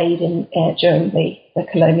are laid in during the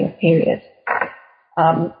colonial period.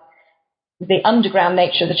 The underground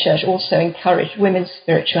nature of the church also encouraged women's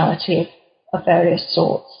spirituality of various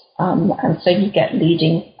sorts, and so you get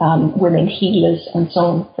leading women healers and so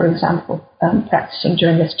on, for example, practicing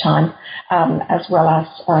during this time, as well as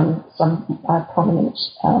some prominent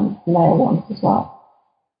male ones as well,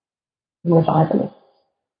 revivalists.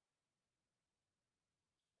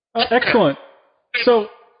 Excellent. So,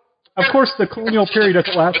 of course, the colonial period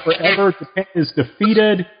doesn't last forever. Japan is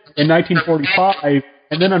defeated in 1945,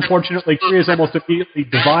 and then, unfortunately, Korea is almost immediately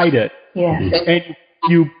divided. Yeah. And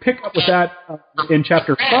you pick up with that in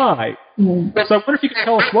Chapter 5. Mm. So I wonder if you could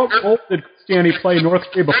tell us what role did Christianity play in North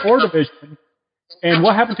Korea before division, and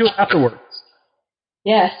what happened to it afterwards?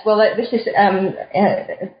 Yes, well, this is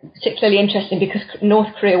particularly interesting because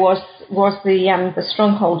North Korea was the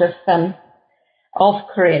stronghold of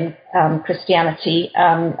Korean Christianity.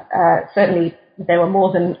 Certainly, there were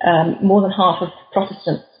more than half of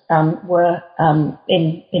Protestants were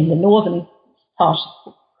in the northern part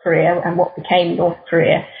of Korea and what became North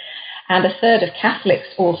Korea, and a third of Catholics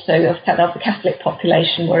also of the Catholic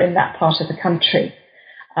population were in that part of the country.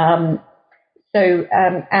 And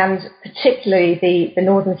particularly the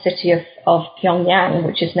northern city of Pyongyang,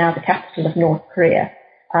 which is now the capital of North Korea,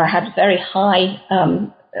 had very high,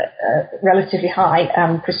 relatively high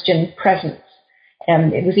Christian presence.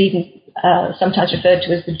 It was even sometimes referred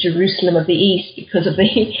to as the Jerusalem of the East because of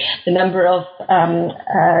the number of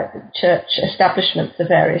church establishments of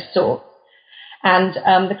various sorts. And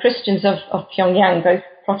the Christians of Pyongyang, both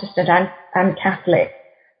Protestant and Catholic,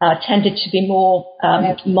 tended to be more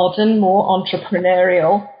modern, more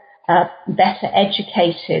entrepreneurial, better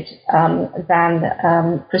educated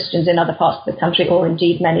than Christians in other parts of the country, or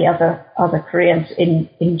indeed many other Koreans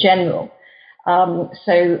in general.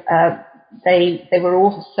 So they were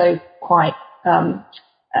also quite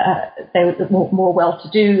they were more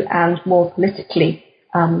well-to-do and more politically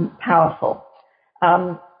powerful.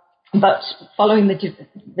 But following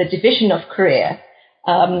the division of Korea,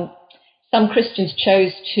 some Christians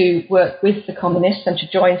chose to work with the communists and to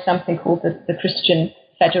join something called the Christian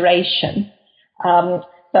Federation.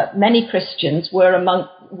 But many Christians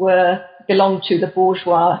belonged to the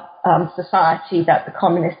bourgeois society that the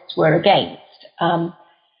communists were against.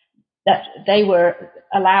 That they were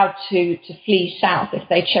allowed to flee south if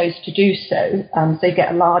they chose to do so. So you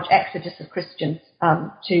get a large exodus of Christians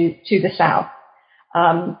to the south.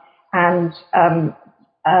 But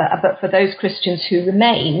for those Christians who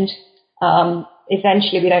remained,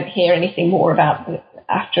 eventually we don't hear anything more about.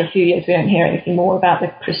 After a few years, we don't hear anything more about the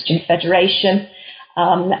Christian Federation.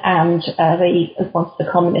 Once the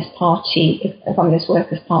Communist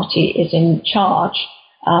Workers' Party is in charge,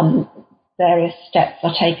 various steps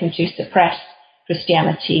are taken to suppress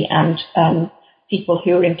Christianity, and people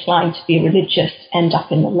who are inclined to be religious end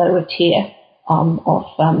up in the lower tier of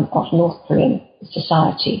North Korean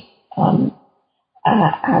society. And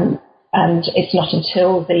it's not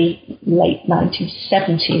until the late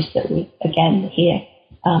 1970s that we again hear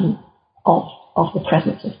of the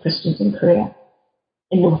presence of Christians in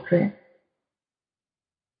North Korea.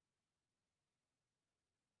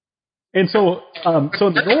 And so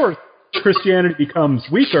in the north, Christianity becomes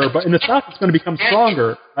weaker, but in the south, it's going to become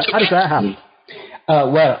stronger. How does that happen?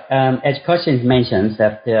 As Kirsteen mentions,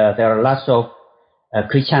 that there are lots of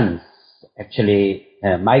Christians actually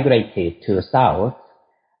migrated to the south,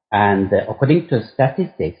 and according to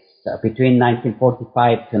statistics, between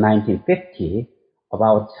 1945 to 1950,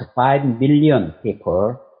 about 5 million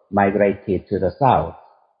people migrated to the south.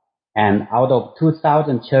 And out of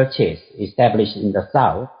 2,000 churches established in the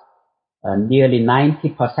south, nearly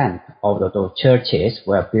 90% of those churches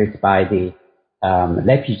were built by the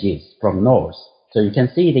refugees from north. So you can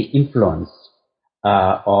see the influence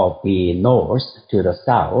of the north to the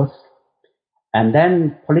south. And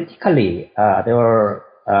then politically, there were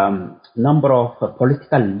number of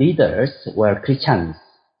political leaders were Christians.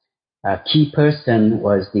 A key person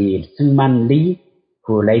was the Syngman Lee,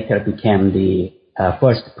 who later became the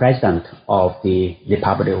first president of the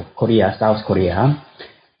Republic of Korea, South Korea.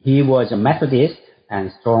 He was a Methodist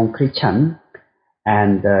and strong Christian,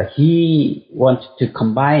 and he wanted to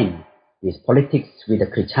combine his politics with the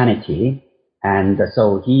Christianity, and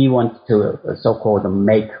so he wanted to so-called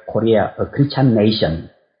make Korea a Christian nation.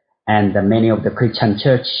 And many of the Christian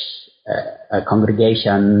church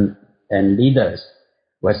congregation and leaders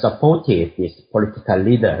were supportive these political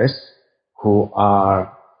leaders who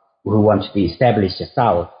want to establish the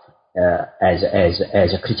South as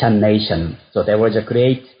a Christian nation. So there was a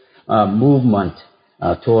great movement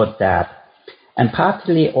toward that, and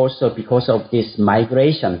partly also because of this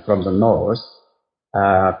migration from the north,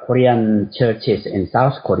 Korean churches in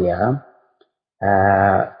South Korea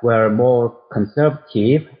were more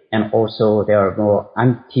conservative, and also they are more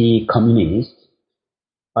anti-communist,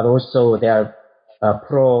 but also they are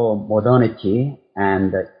pro-modernity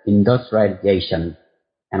and industrialization,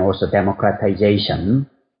 and also democratization,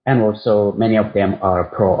 and also many of them are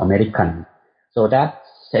pro-American. So that's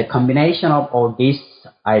a combination of all these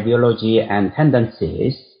ideology and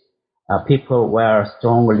tendencies. People were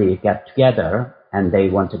strongly get together, and they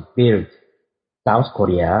want to build South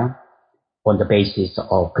Korea on the basis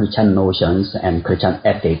of Christian notions and Christian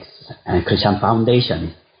ethics and Christian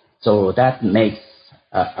foundation. So that makes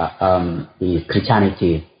the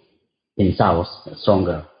Christianity in South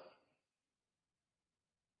stronger.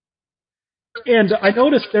 And I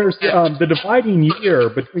noticed there's the dividing year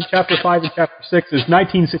between Chapter 5 and Chapter 6 is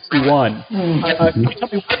 1961. Can you tell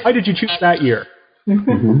me, why did you choose that year?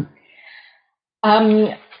 Mm-hmm.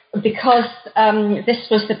 Because this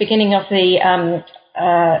was the beginning of the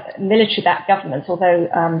military-backed government. Although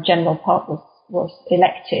General Park was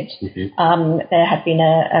elected, there had been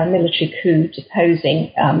a military coup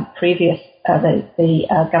deposing the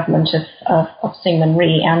government of Syngman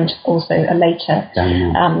Rhee, and also a later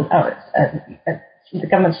the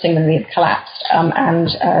government of Syngman Rhee had collapsed, and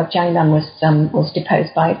Jiang Nan was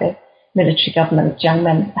deposed by the military government. Jiang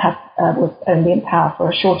Men was only in power for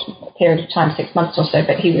a short period of time, 6 months or so,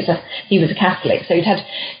 but he was a Catholic. So you'd had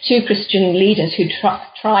two Christian leaders who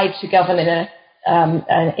tried to govern in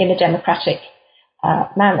a democratic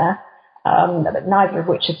manner, but neither of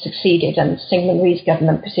which had succeeded, and Syngman Rhee's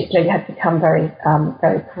government particularly had become very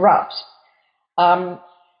corrupt. But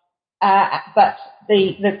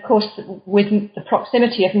of course, with the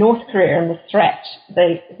proximity of North Korea and the threat,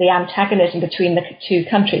 the antagonism between the two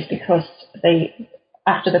countries, because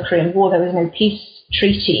after the Korean War there was no peace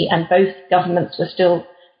treaty, and both governments were still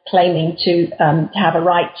claiming to have a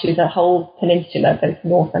right to the whole peninsula,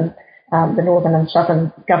 both the northern and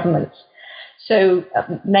southern governments. So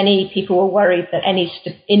many people were worried that any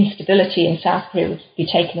instability in South Korea would be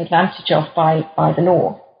taken advantage of by the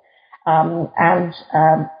North. And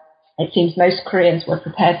it seems most Koreans were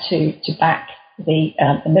prepared to back the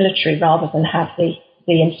military rather than have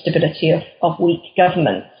the instability of weak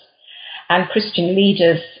governments. And Christian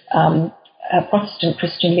leaders, Protestant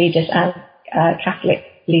Christian leaders and Catholic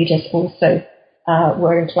leaders also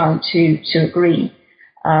were inclined to agree.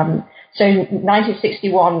 So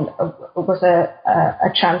 1961 was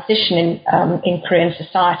a transition in Korean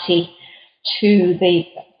society to the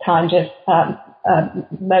kind of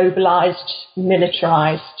mobilized,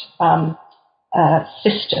 militarized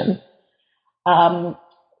system,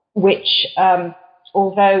 which,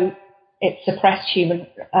 although it suppressed human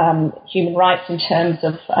rights in terms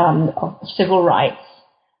of civil rights,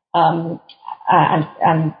 and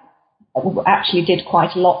actually did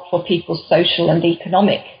quite a lot for people's social and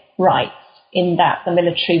economic rights, in that the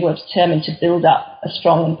military were determined to build up a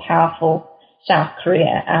strong and powerful South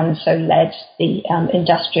Korea, and so led the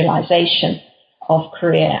industrialization of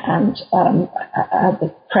Korea, and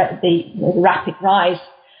the rapid rise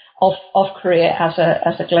of Korea as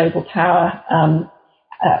a global power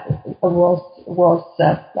was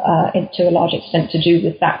to a large extent to do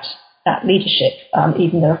with that leadership,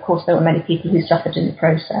 even though, of course, there were many people who suffered in the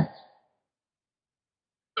process.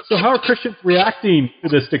 So how are Christians reacting to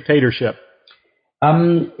this dictatorship?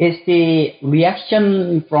 Is the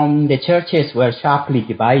reaction from the churches were sharply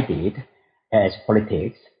divided as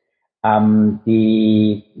politics.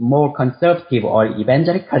 The more conservative or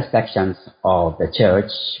evangelical sections of the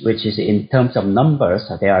church, which is in terms of numbers,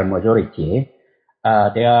 they are majority.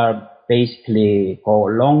 They are basically go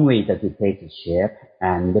along with the dictatorship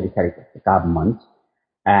and military government,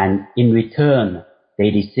 and in return they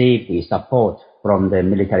receive the support from the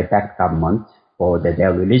military-backed government for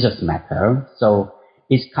their religious matter. So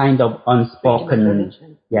it's kind of unspoken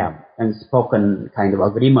kind of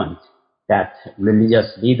agreement that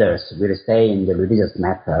religious leaders will stay in the religious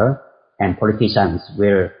matter and politicians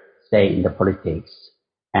will stay in the politics,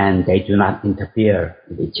 and they do not interfere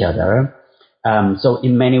with each other. So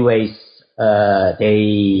in many ways,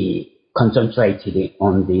 they concentrated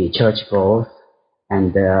on the church growth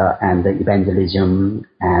and the evangelism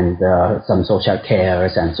and some social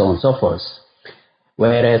cares and so on and so forth.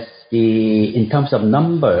 Whereas in terms of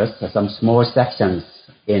numbers, some small sections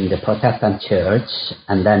in the Protestant church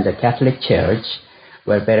and then the Catholic church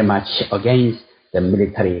were very much against the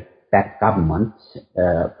military-backed government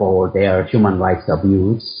for their human rights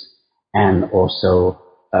abuse and also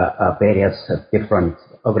various different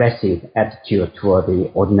aggressive attitude toward the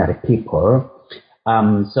ordinary people.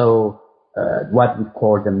 So what we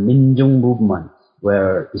call the Minjung movement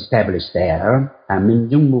were established there.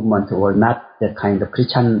 Minjung movement were not the kind of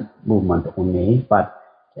Christian movement only, but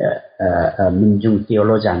Minjung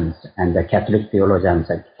theologians and the Catholic theologians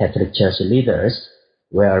and Catholic church leaders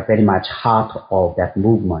were very much heart of that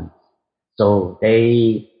movement. So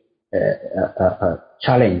they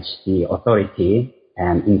challenged the authority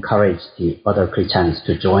and encouraged the other Christians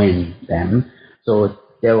to join them. So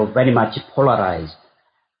they were very much polarized,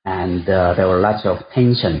 and there were lots of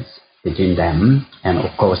tensions between them, and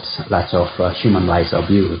of course lots of human rights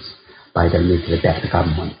abuse by the military-backed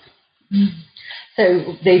government.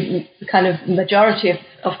 So the kind of majority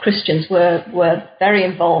of Christians were very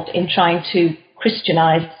involved in trying to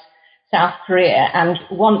Christianize South Korea, and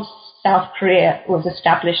once South Korea was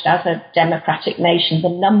established as a democratic nation, the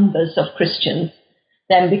numbers of Christians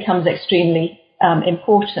then becomes extremely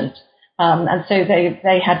important. And so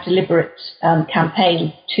they had deliberate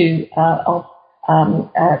campaigns to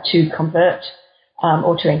convert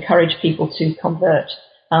or to encourage people to convert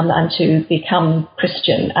and to become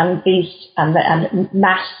Christian. And and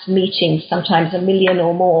mass meetings, sometimes 1 million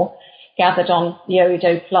or more, gathered on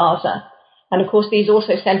Yeouido Plaza. And of course, these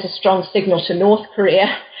also sent a strong signal to North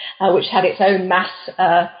Korea, which had its own mass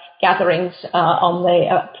gatherings on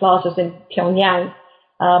the plazas in Pyongyang.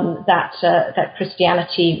 That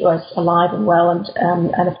Christianity was alive and well and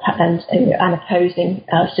an opposing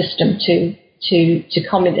system to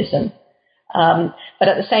communism. But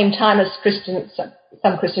at the same time as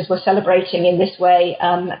some Christians were celebrating in this way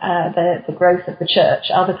the growth of the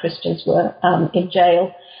church, other Christians were in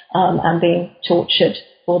jail and being tortured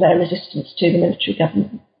for their resistance to the military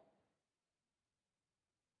government.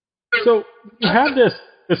 So you have this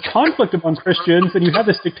conflict among Christians, and you have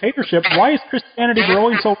this dictatorship. Why is Christianity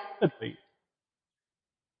growing so rapidly?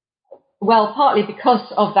 Well, partly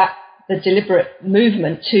because of the deliberate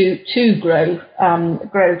movement to grow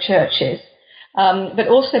churches, but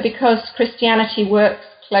also because Christianity works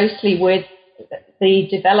closely with the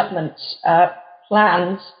development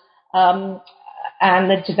plans and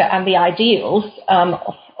the ideals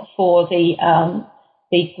for the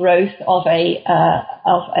growth of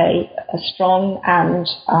a strong and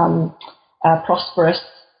prosperous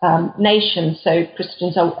nation. So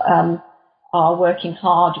Christians are working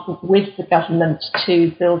hard with the government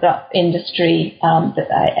to build up industry,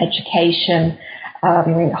 education,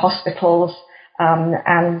 hospitals,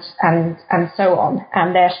 and so on.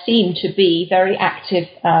 And they seem to be very active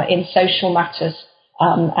in social matters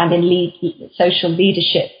and in social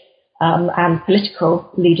leadership and political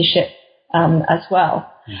leadership as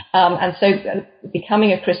well. And so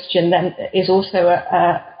becoming a Christian then is also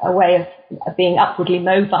a way of being upwardly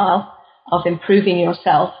mobile, of improving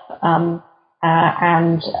yourself and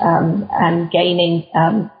gaining,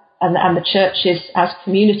 and the churches as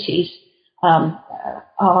communities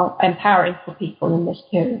are empowering for people in this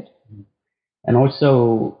period. And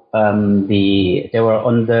also, they were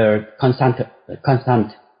under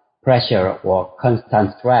constant pressure or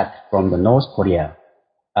constant threat from the North Korea,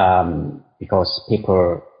 because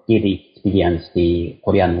people did experience the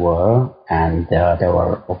Korean War, and there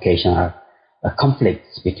were occasional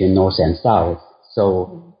conflicts between North and South.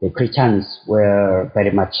 So the Christians were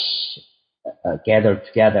very much gathered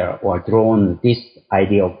together or drawn this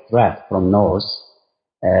idea of threat from North,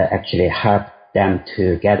 actually helped them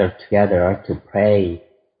to gather together to pray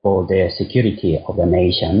for the security of the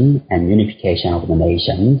nation and unification of the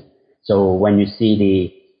nation. So when you see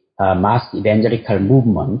the mass evangelical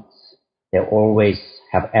movements, they always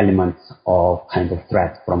have elements of kind of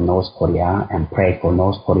threat from North Korea, and pray for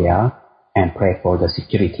North Korea and pray for the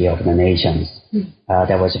security of the nations.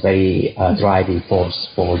 That was a very driving force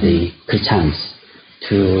for the Christians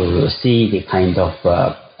to see the kind of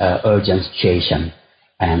urgent situation,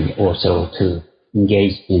 and also to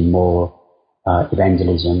engage in more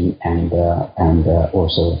evangelism and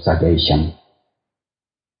also salvation.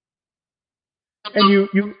 And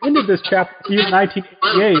you ended this chapter in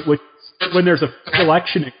 1988, which when there's a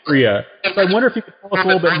election in Korea. So I wonder if you could tell us a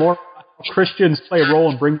little bit more about how Christians play a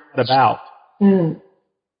role in bringing that about.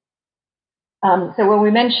 So when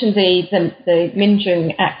we mentioned the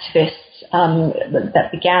Minjung activists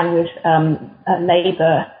that began with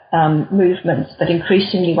labor movements, but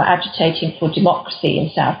increasingly were agitating for democracy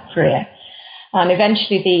in South Korea. And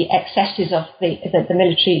eventually the excesses of the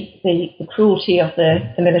military, the cruelty of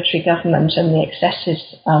the military government and the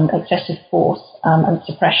excessive force and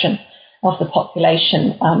suppression of the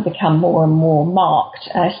population become more and more marked,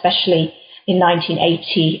 especially in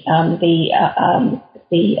 1980.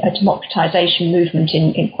 The democratization movement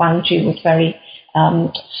in Gwangju was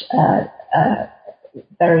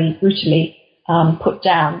very brutally put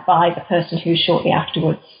down by the person who shortly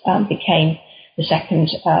afterwards became the second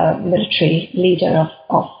military leader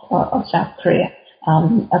of South Korea,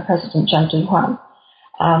 President Jang Doo-hwan,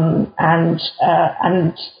 and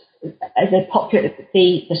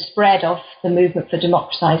the spread of the movement for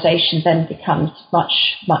democratization then becomes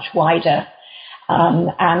much wider.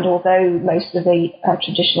 And although most of the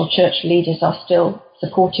traditional church leaders are still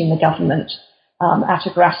supporting the government at a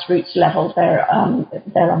grassroots level, there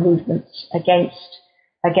are movements against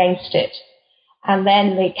it. And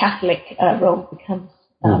then the Catholic role becomes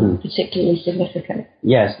particularly significant.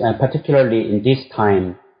 Yes, particularly in this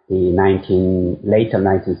time, the later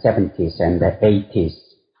 1970s and the 80s,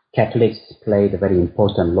 Catholics played a very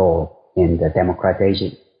important role in the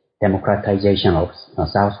democratization of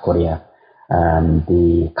South Korea.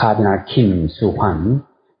 The Cardinal Kim Soo-hwan,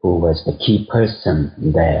 who was the key person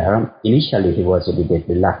there, initially he was a little bit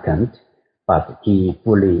reluctant, but he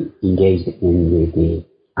fully engaged in the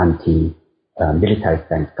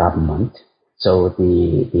anti-militaristic government. So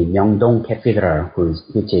the Myeongdong Cathedral,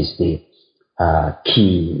 which is the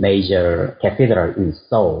key major cathedral in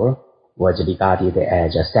Seoul, was regarded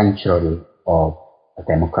as a sanctuary of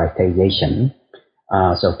democratization.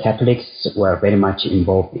 So Catholics were very much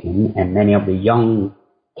involved in, and many of the young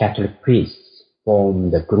Catholic priests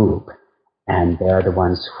formed the group, and they are the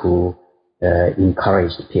ones who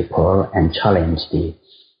encouraged people and challenged the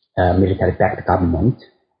military-backed government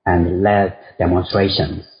and led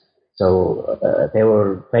demonstrations. So they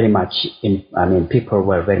were very much, people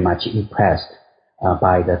were very much impressed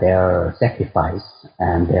by their sacrifice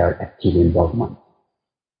and their active involvement.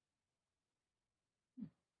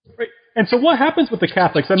 Right. And so what happens with the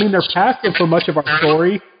Catholics? I mean, they're passive for much of our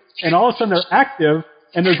story, and all of a sudden they're active,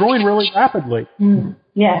 and they're growing really rapidly.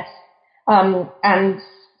 Yes. And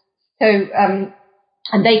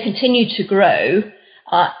they continue to grow,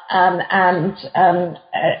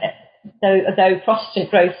 though Protestant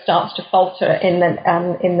growth starts to falter in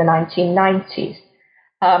the 1990s.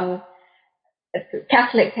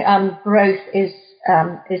 Catholic growth is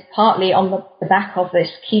partly on the back of this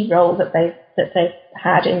key role that they've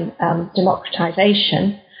had in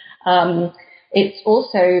democratization. It's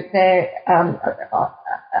also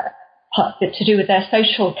to do with their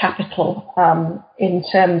social capital in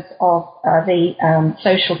terms of the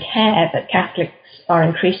social care that Catholics are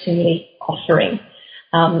increasingly offering,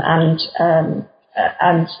 and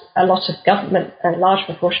a lot of government, a large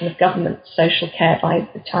proportion of government social care by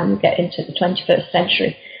the time we get into the 21st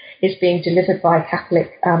century is being delivered by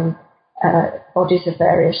Catholic bodies of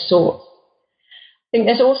various sorts. I think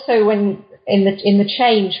there's also in the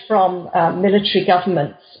change from military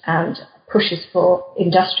governments and pushes for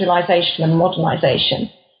industrialization and modernization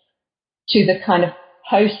to the kind of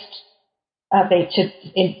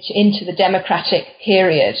into the democratic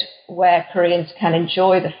period where Koreans can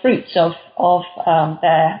enjoy the fruits of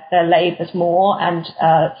their labours more, and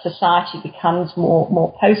society becomes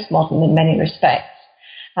more postmodern in many respects.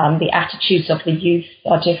 The attitudes of the youth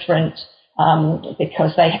are different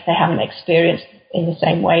because they haven't experienced in the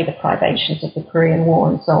same way the privations of the Korean War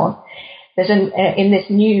and so on. There's in this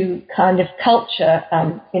new kind of culture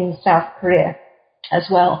in South Korea as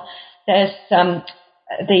well. There's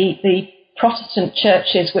the Protestant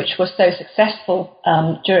churches, which were so successful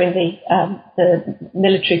during the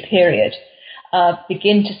military period,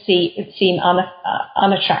 begin to seem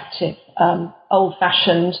unattractive,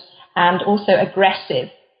 old-fashioned, and also aggressive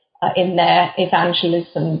in their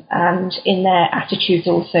evangelism and in their attitudes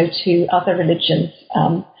also to other religions.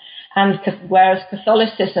 And whereas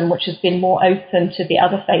Catholicism, which has been more open to the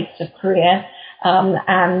other faiths of Korea,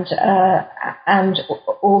 and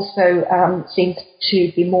also seems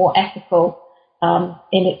to be more ethical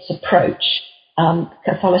in its approach,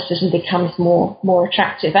 Catholicism becomes more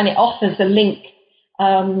attractive, and it offers a link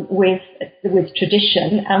with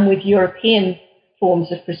tradition and with European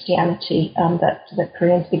forms of Christianity that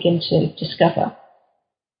Koreans begin to discover.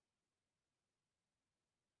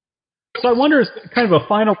 So I wonder, as kind of a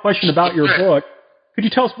final question about your book, could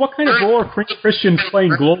you tell us what kind of role are Christians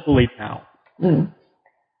playing globally now?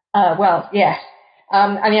 Well, yes.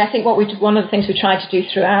 I think one of the things we tried to do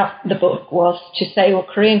throughout the book was to say, well,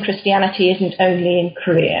 Korean Christianity isn't only in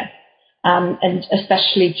Korea, and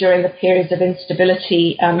especially during the periods of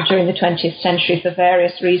instability during the 20th century, for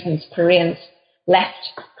various reasons, Koreans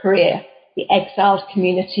left Korea. The exiled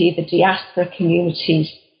community, the diaspora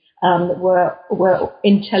communities were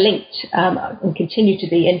interlinked and continue to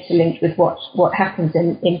be interlinked with what happens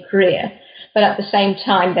in Korea. But at the same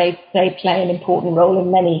time, they play an important role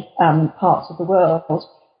in many parts of the world.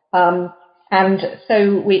 And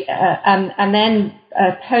so and then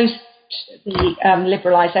post the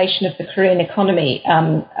liberalization of the Korean economy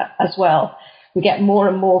as well, we get more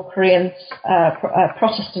and more Koreans,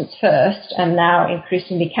 Protestants first, and now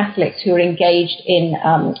increasingly Catholics, who are engaged in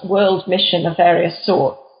world mission of various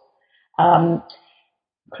sorts.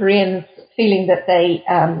 Koreans feeling that they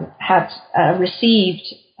had received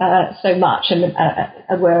so much and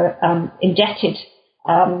were indebted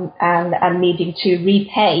and needing to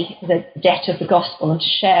repay the debt of the gospel and to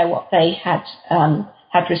share what they had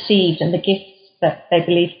received and the gifts that they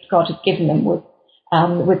believed God had given them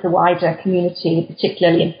with the wider community,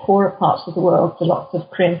 particularly in poorer parts of the world. So lots of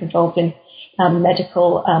Koreans involved in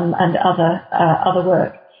medical and other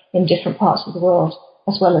work in different parts of the world,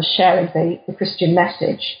 as well as sharing the Christian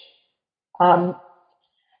message.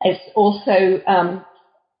 It's also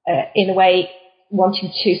in a way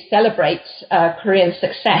wanting to celebrate Korean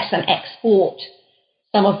success and export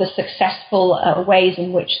some of the successful ways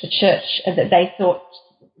in which the church, that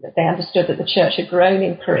they understood that the church had grown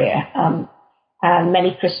in Korea. And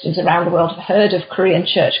many Christians around the world have heard of Korean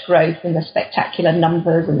church growth and the spectacular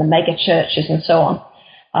numbers and the mega churches and so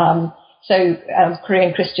on. So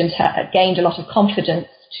Korean Christians gained a lot of confidence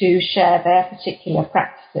to share their particular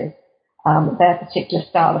practices, their particular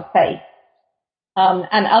style of faith.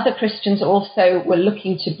 And other Christians also were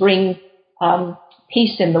looking to bring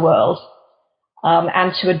peace in the world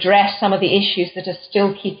and to address some of the issues that are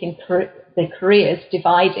still keeping the Koreas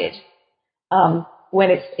divided, when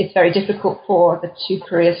it's very difficult for the two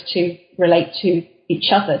Koreas to relate to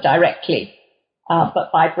each other directly.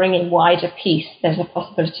 But by bringing wider peace, there's a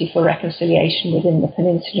possibility for reconciliation within the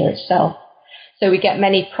peninsula itself. So we get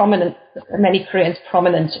many Koreans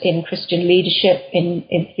prominent in Christian leadership,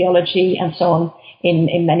 in theology, and so on,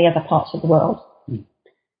 in many other parts of the world.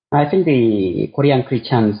 I think the Korean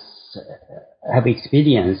Christians have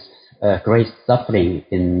experienced great suffering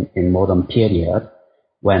in modern period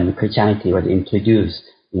when Christianity was introduced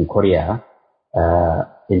in Korea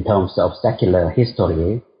in terms of secular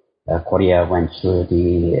history, Korea went through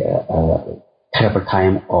the terrible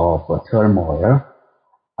time of turmoil,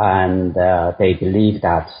 and they believe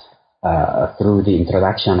that through the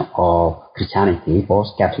introduction of Christianity,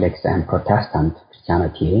 both Catholics and Protestant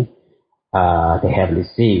Christianity, they have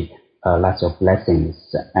received lots of blessings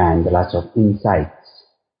and lots of insights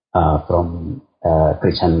from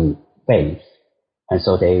Christian faith, and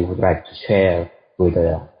so they would like to share with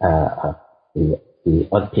the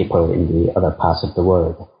other people in the other parts of the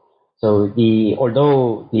world. So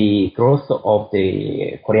although the growth of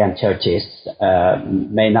the Korean churches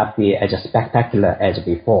may not be as spectacular as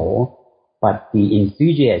before, but the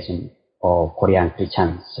enthusiasm of Korean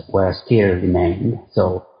Christians will still remain.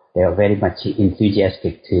 So they are very much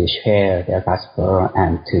enthusiastic to share their gospel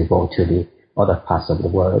and to go to the other parts of the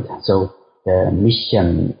world. So the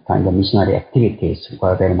missionary activities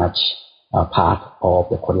were very much a part of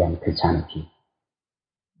the Korean Christianity.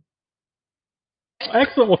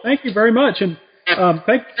 Excellent. Well, thank you very much. And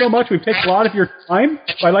thank you so much. We've taken a lot of your time.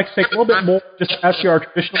 So I'd like to take a little bit more just to ask you our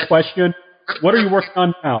traditional question. What are you working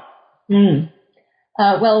on now?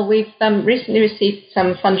 Well, we've recently received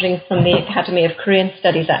some funding from the Academy of Korean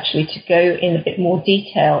Studies, actually, to go in a bit more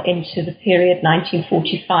detail into the period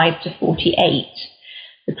 1945 to 48,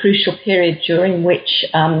 the crucial period during which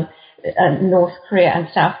North Korea and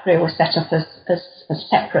South Korea were set up as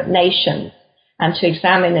separate nations, and to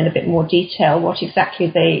examine in a bit more detail what exactly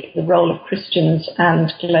the role of Christians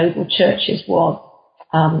and global churches was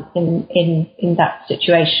in that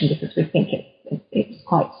situation, because we think it's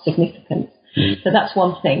quite significant. So that's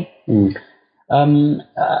one thing.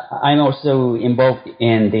 I'm also involved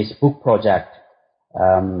in this book project,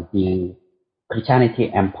 the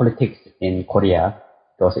Christianity and Politics in Korea,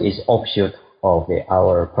 because it's offshoot of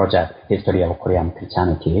our project, History of Korean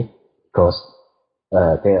Christianity, because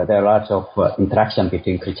there are lots of interaction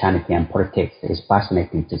between Christianity and politics. It's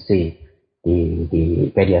fascinating to see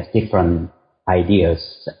the various different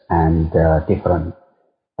ideas and different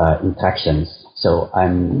interactions. So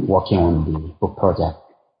I'm working on the book project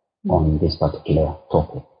on this particular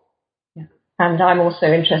topic. Yeah. And I'm also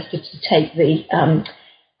interested to take the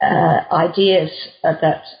ideas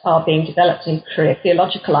that are being developed in Korea,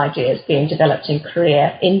 theological ideas being developed in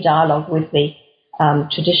Korea, in dialogue with the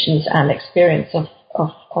traditions and experience of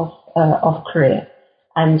Korea,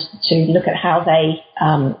 and to look at how they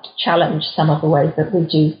challenge some of the ways that we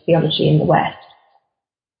do theology in the West.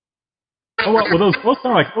 Oh, well, those both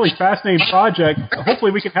sound like really fascinating projects. Hopefully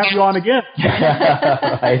we can have you on again.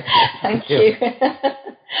 Right. Thank you.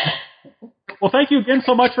 Well, thank you again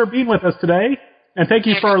so much for being with us today. And thank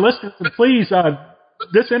you for our listeners. And please,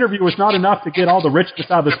 this interview was not enough to get all the richness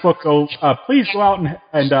out of this book, so please go out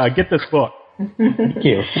and get this book. Thank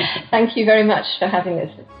you. Thank you very much for having us.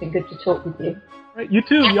 It's been good to talk with you. You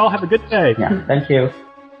too. You all have a good day. Yeah, thank you.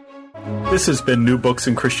 This has been New Books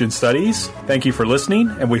in Christian Studies. Thank you for listening,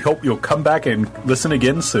 and we hope you'll come back and listen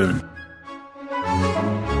again soon.